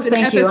it's an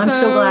episode I'm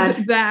so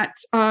glad that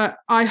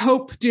I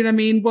hope, do you know what I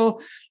mean?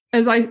 Well,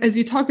 as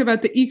you talk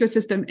about the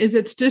ecosystem,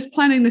 it's just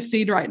planting the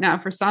seed right now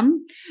for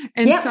some.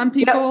 And some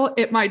people,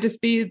 it might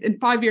just be in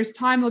 5 years'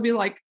 time, they'll be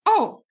like,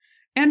 oh,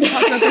 and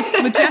talked about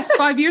this with Jess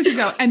 5 years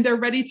ago, and they're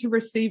ready to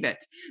receive it.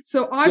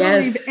 So I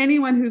believe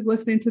anyone who's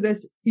listening to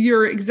this,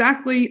 you're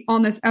exactly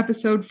on this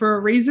episode for a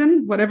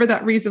reason, whatever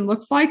that reason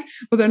looks like,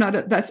 whether or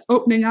not that's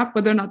opening up,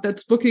 whether or not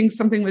that's booking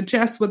something with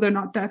Jess, whether or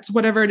not that's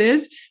whatever it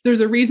is, there's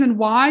a reason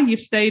why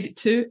you've stayed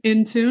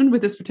in tune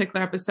with this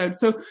particular episode.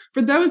 So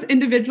for those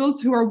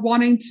individuals who are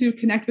wanting to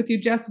connect with you,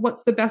 Jess,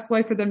 what's the best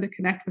way for them to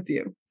connect with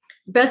you?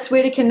 Best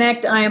way to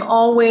connect, I am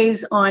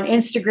always on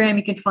Instagram.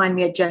 You can find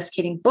me at Jess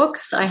Keating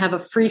Books. I have a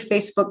free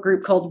Facebook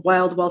group called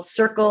Wild Wealth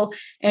Circle.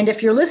 And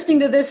if you're listening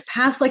to this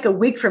past like a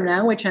week from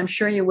now, which I'm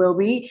sure you will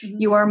be,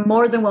 you are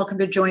more than welcome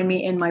to join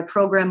me in my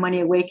program, Money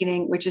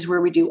Awakening, which is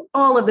where we do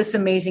all of this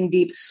amazing,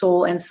 deep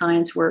soul and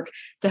science work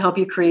to help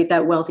you create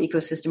that wealth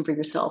ecosystem for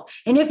yourself.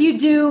 And if you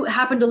do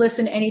happen to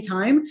listen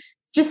anytime,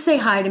 just say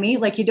hi to me.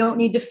 Like, you don't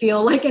need to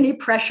feel like any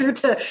pressure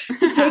to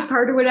take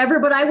part or whatever,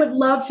 but I would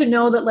love to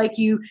know that like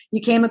you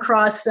came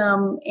across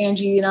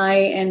Angie and I,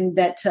 and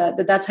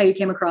that's how you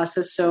came across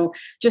us. So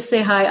just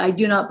say hi. I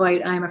do not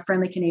bite. I'm a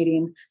friendly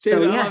Canadian.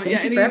 So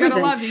thank you for everything.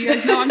 Gotta love you. You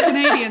guys know I'm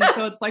Canadian.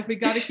 So it's like, we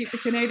got to keep the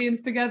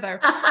Canadians together.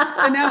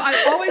 And now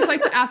I always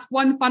like to ask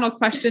one final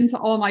question to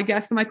all my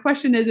guests. And my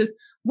question is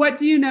what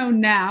do you know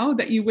now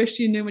that you wish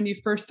you knew when you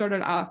first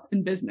started off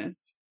in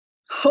business?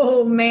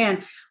 Oh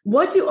man.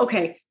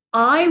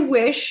 I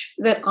wish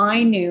that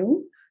I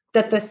knew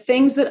that the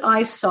things that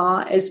I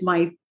saw as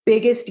my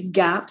biggest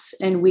gaps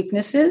and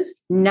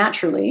weaknesses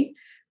naturally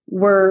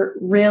were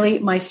really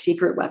my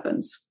secret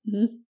weapons.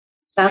 Mm-hmm.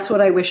 That's what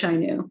I wish I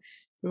knew.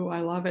 Oh, I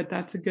love it.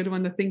 That's a good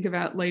one to think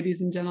about,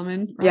 ladies and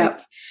gentlemen. Right?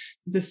 Yep.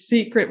 The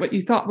secret, what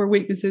you thought were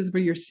weaknesses, were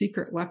your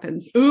secret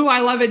weapons. Ooh, I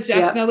love it, Jess.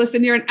 Yep. Now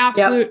listen, you're an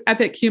absolute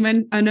epic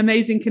human, an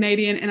amazing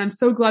Canadian. And I'm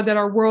so glad that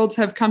our worlds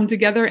have come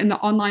together in the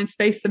online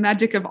space, the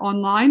magic of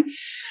online.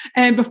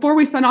 And before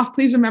we sign off,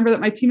 please remember that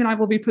my team and I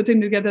will be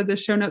putting together the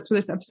show notes for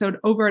this episode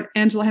over at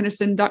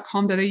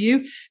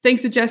angelahenderson.com.au.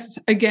 Thanks to Jess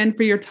again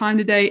for your time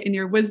today and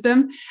your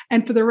wisdom.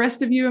 And for the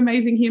rest of you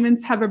amazing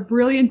humans, have a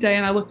brilliant day.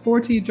 And I look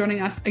forward to you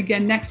joining us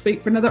again next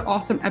week for another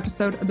awesome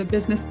episode of the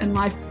Business and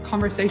Life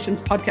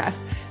Conversations podcast.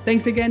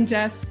 Thanks again,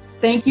 Jess.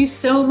 Thank you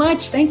so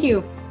much. Thank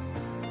you.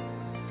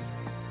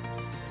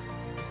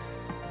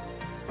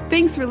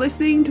 Thanks for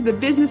listening to the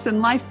Business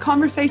and Life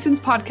Conversations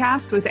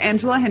podcast with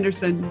Angela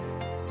Henderson.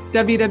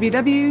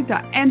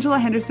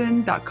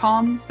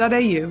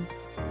 www.angelahenderson.com.au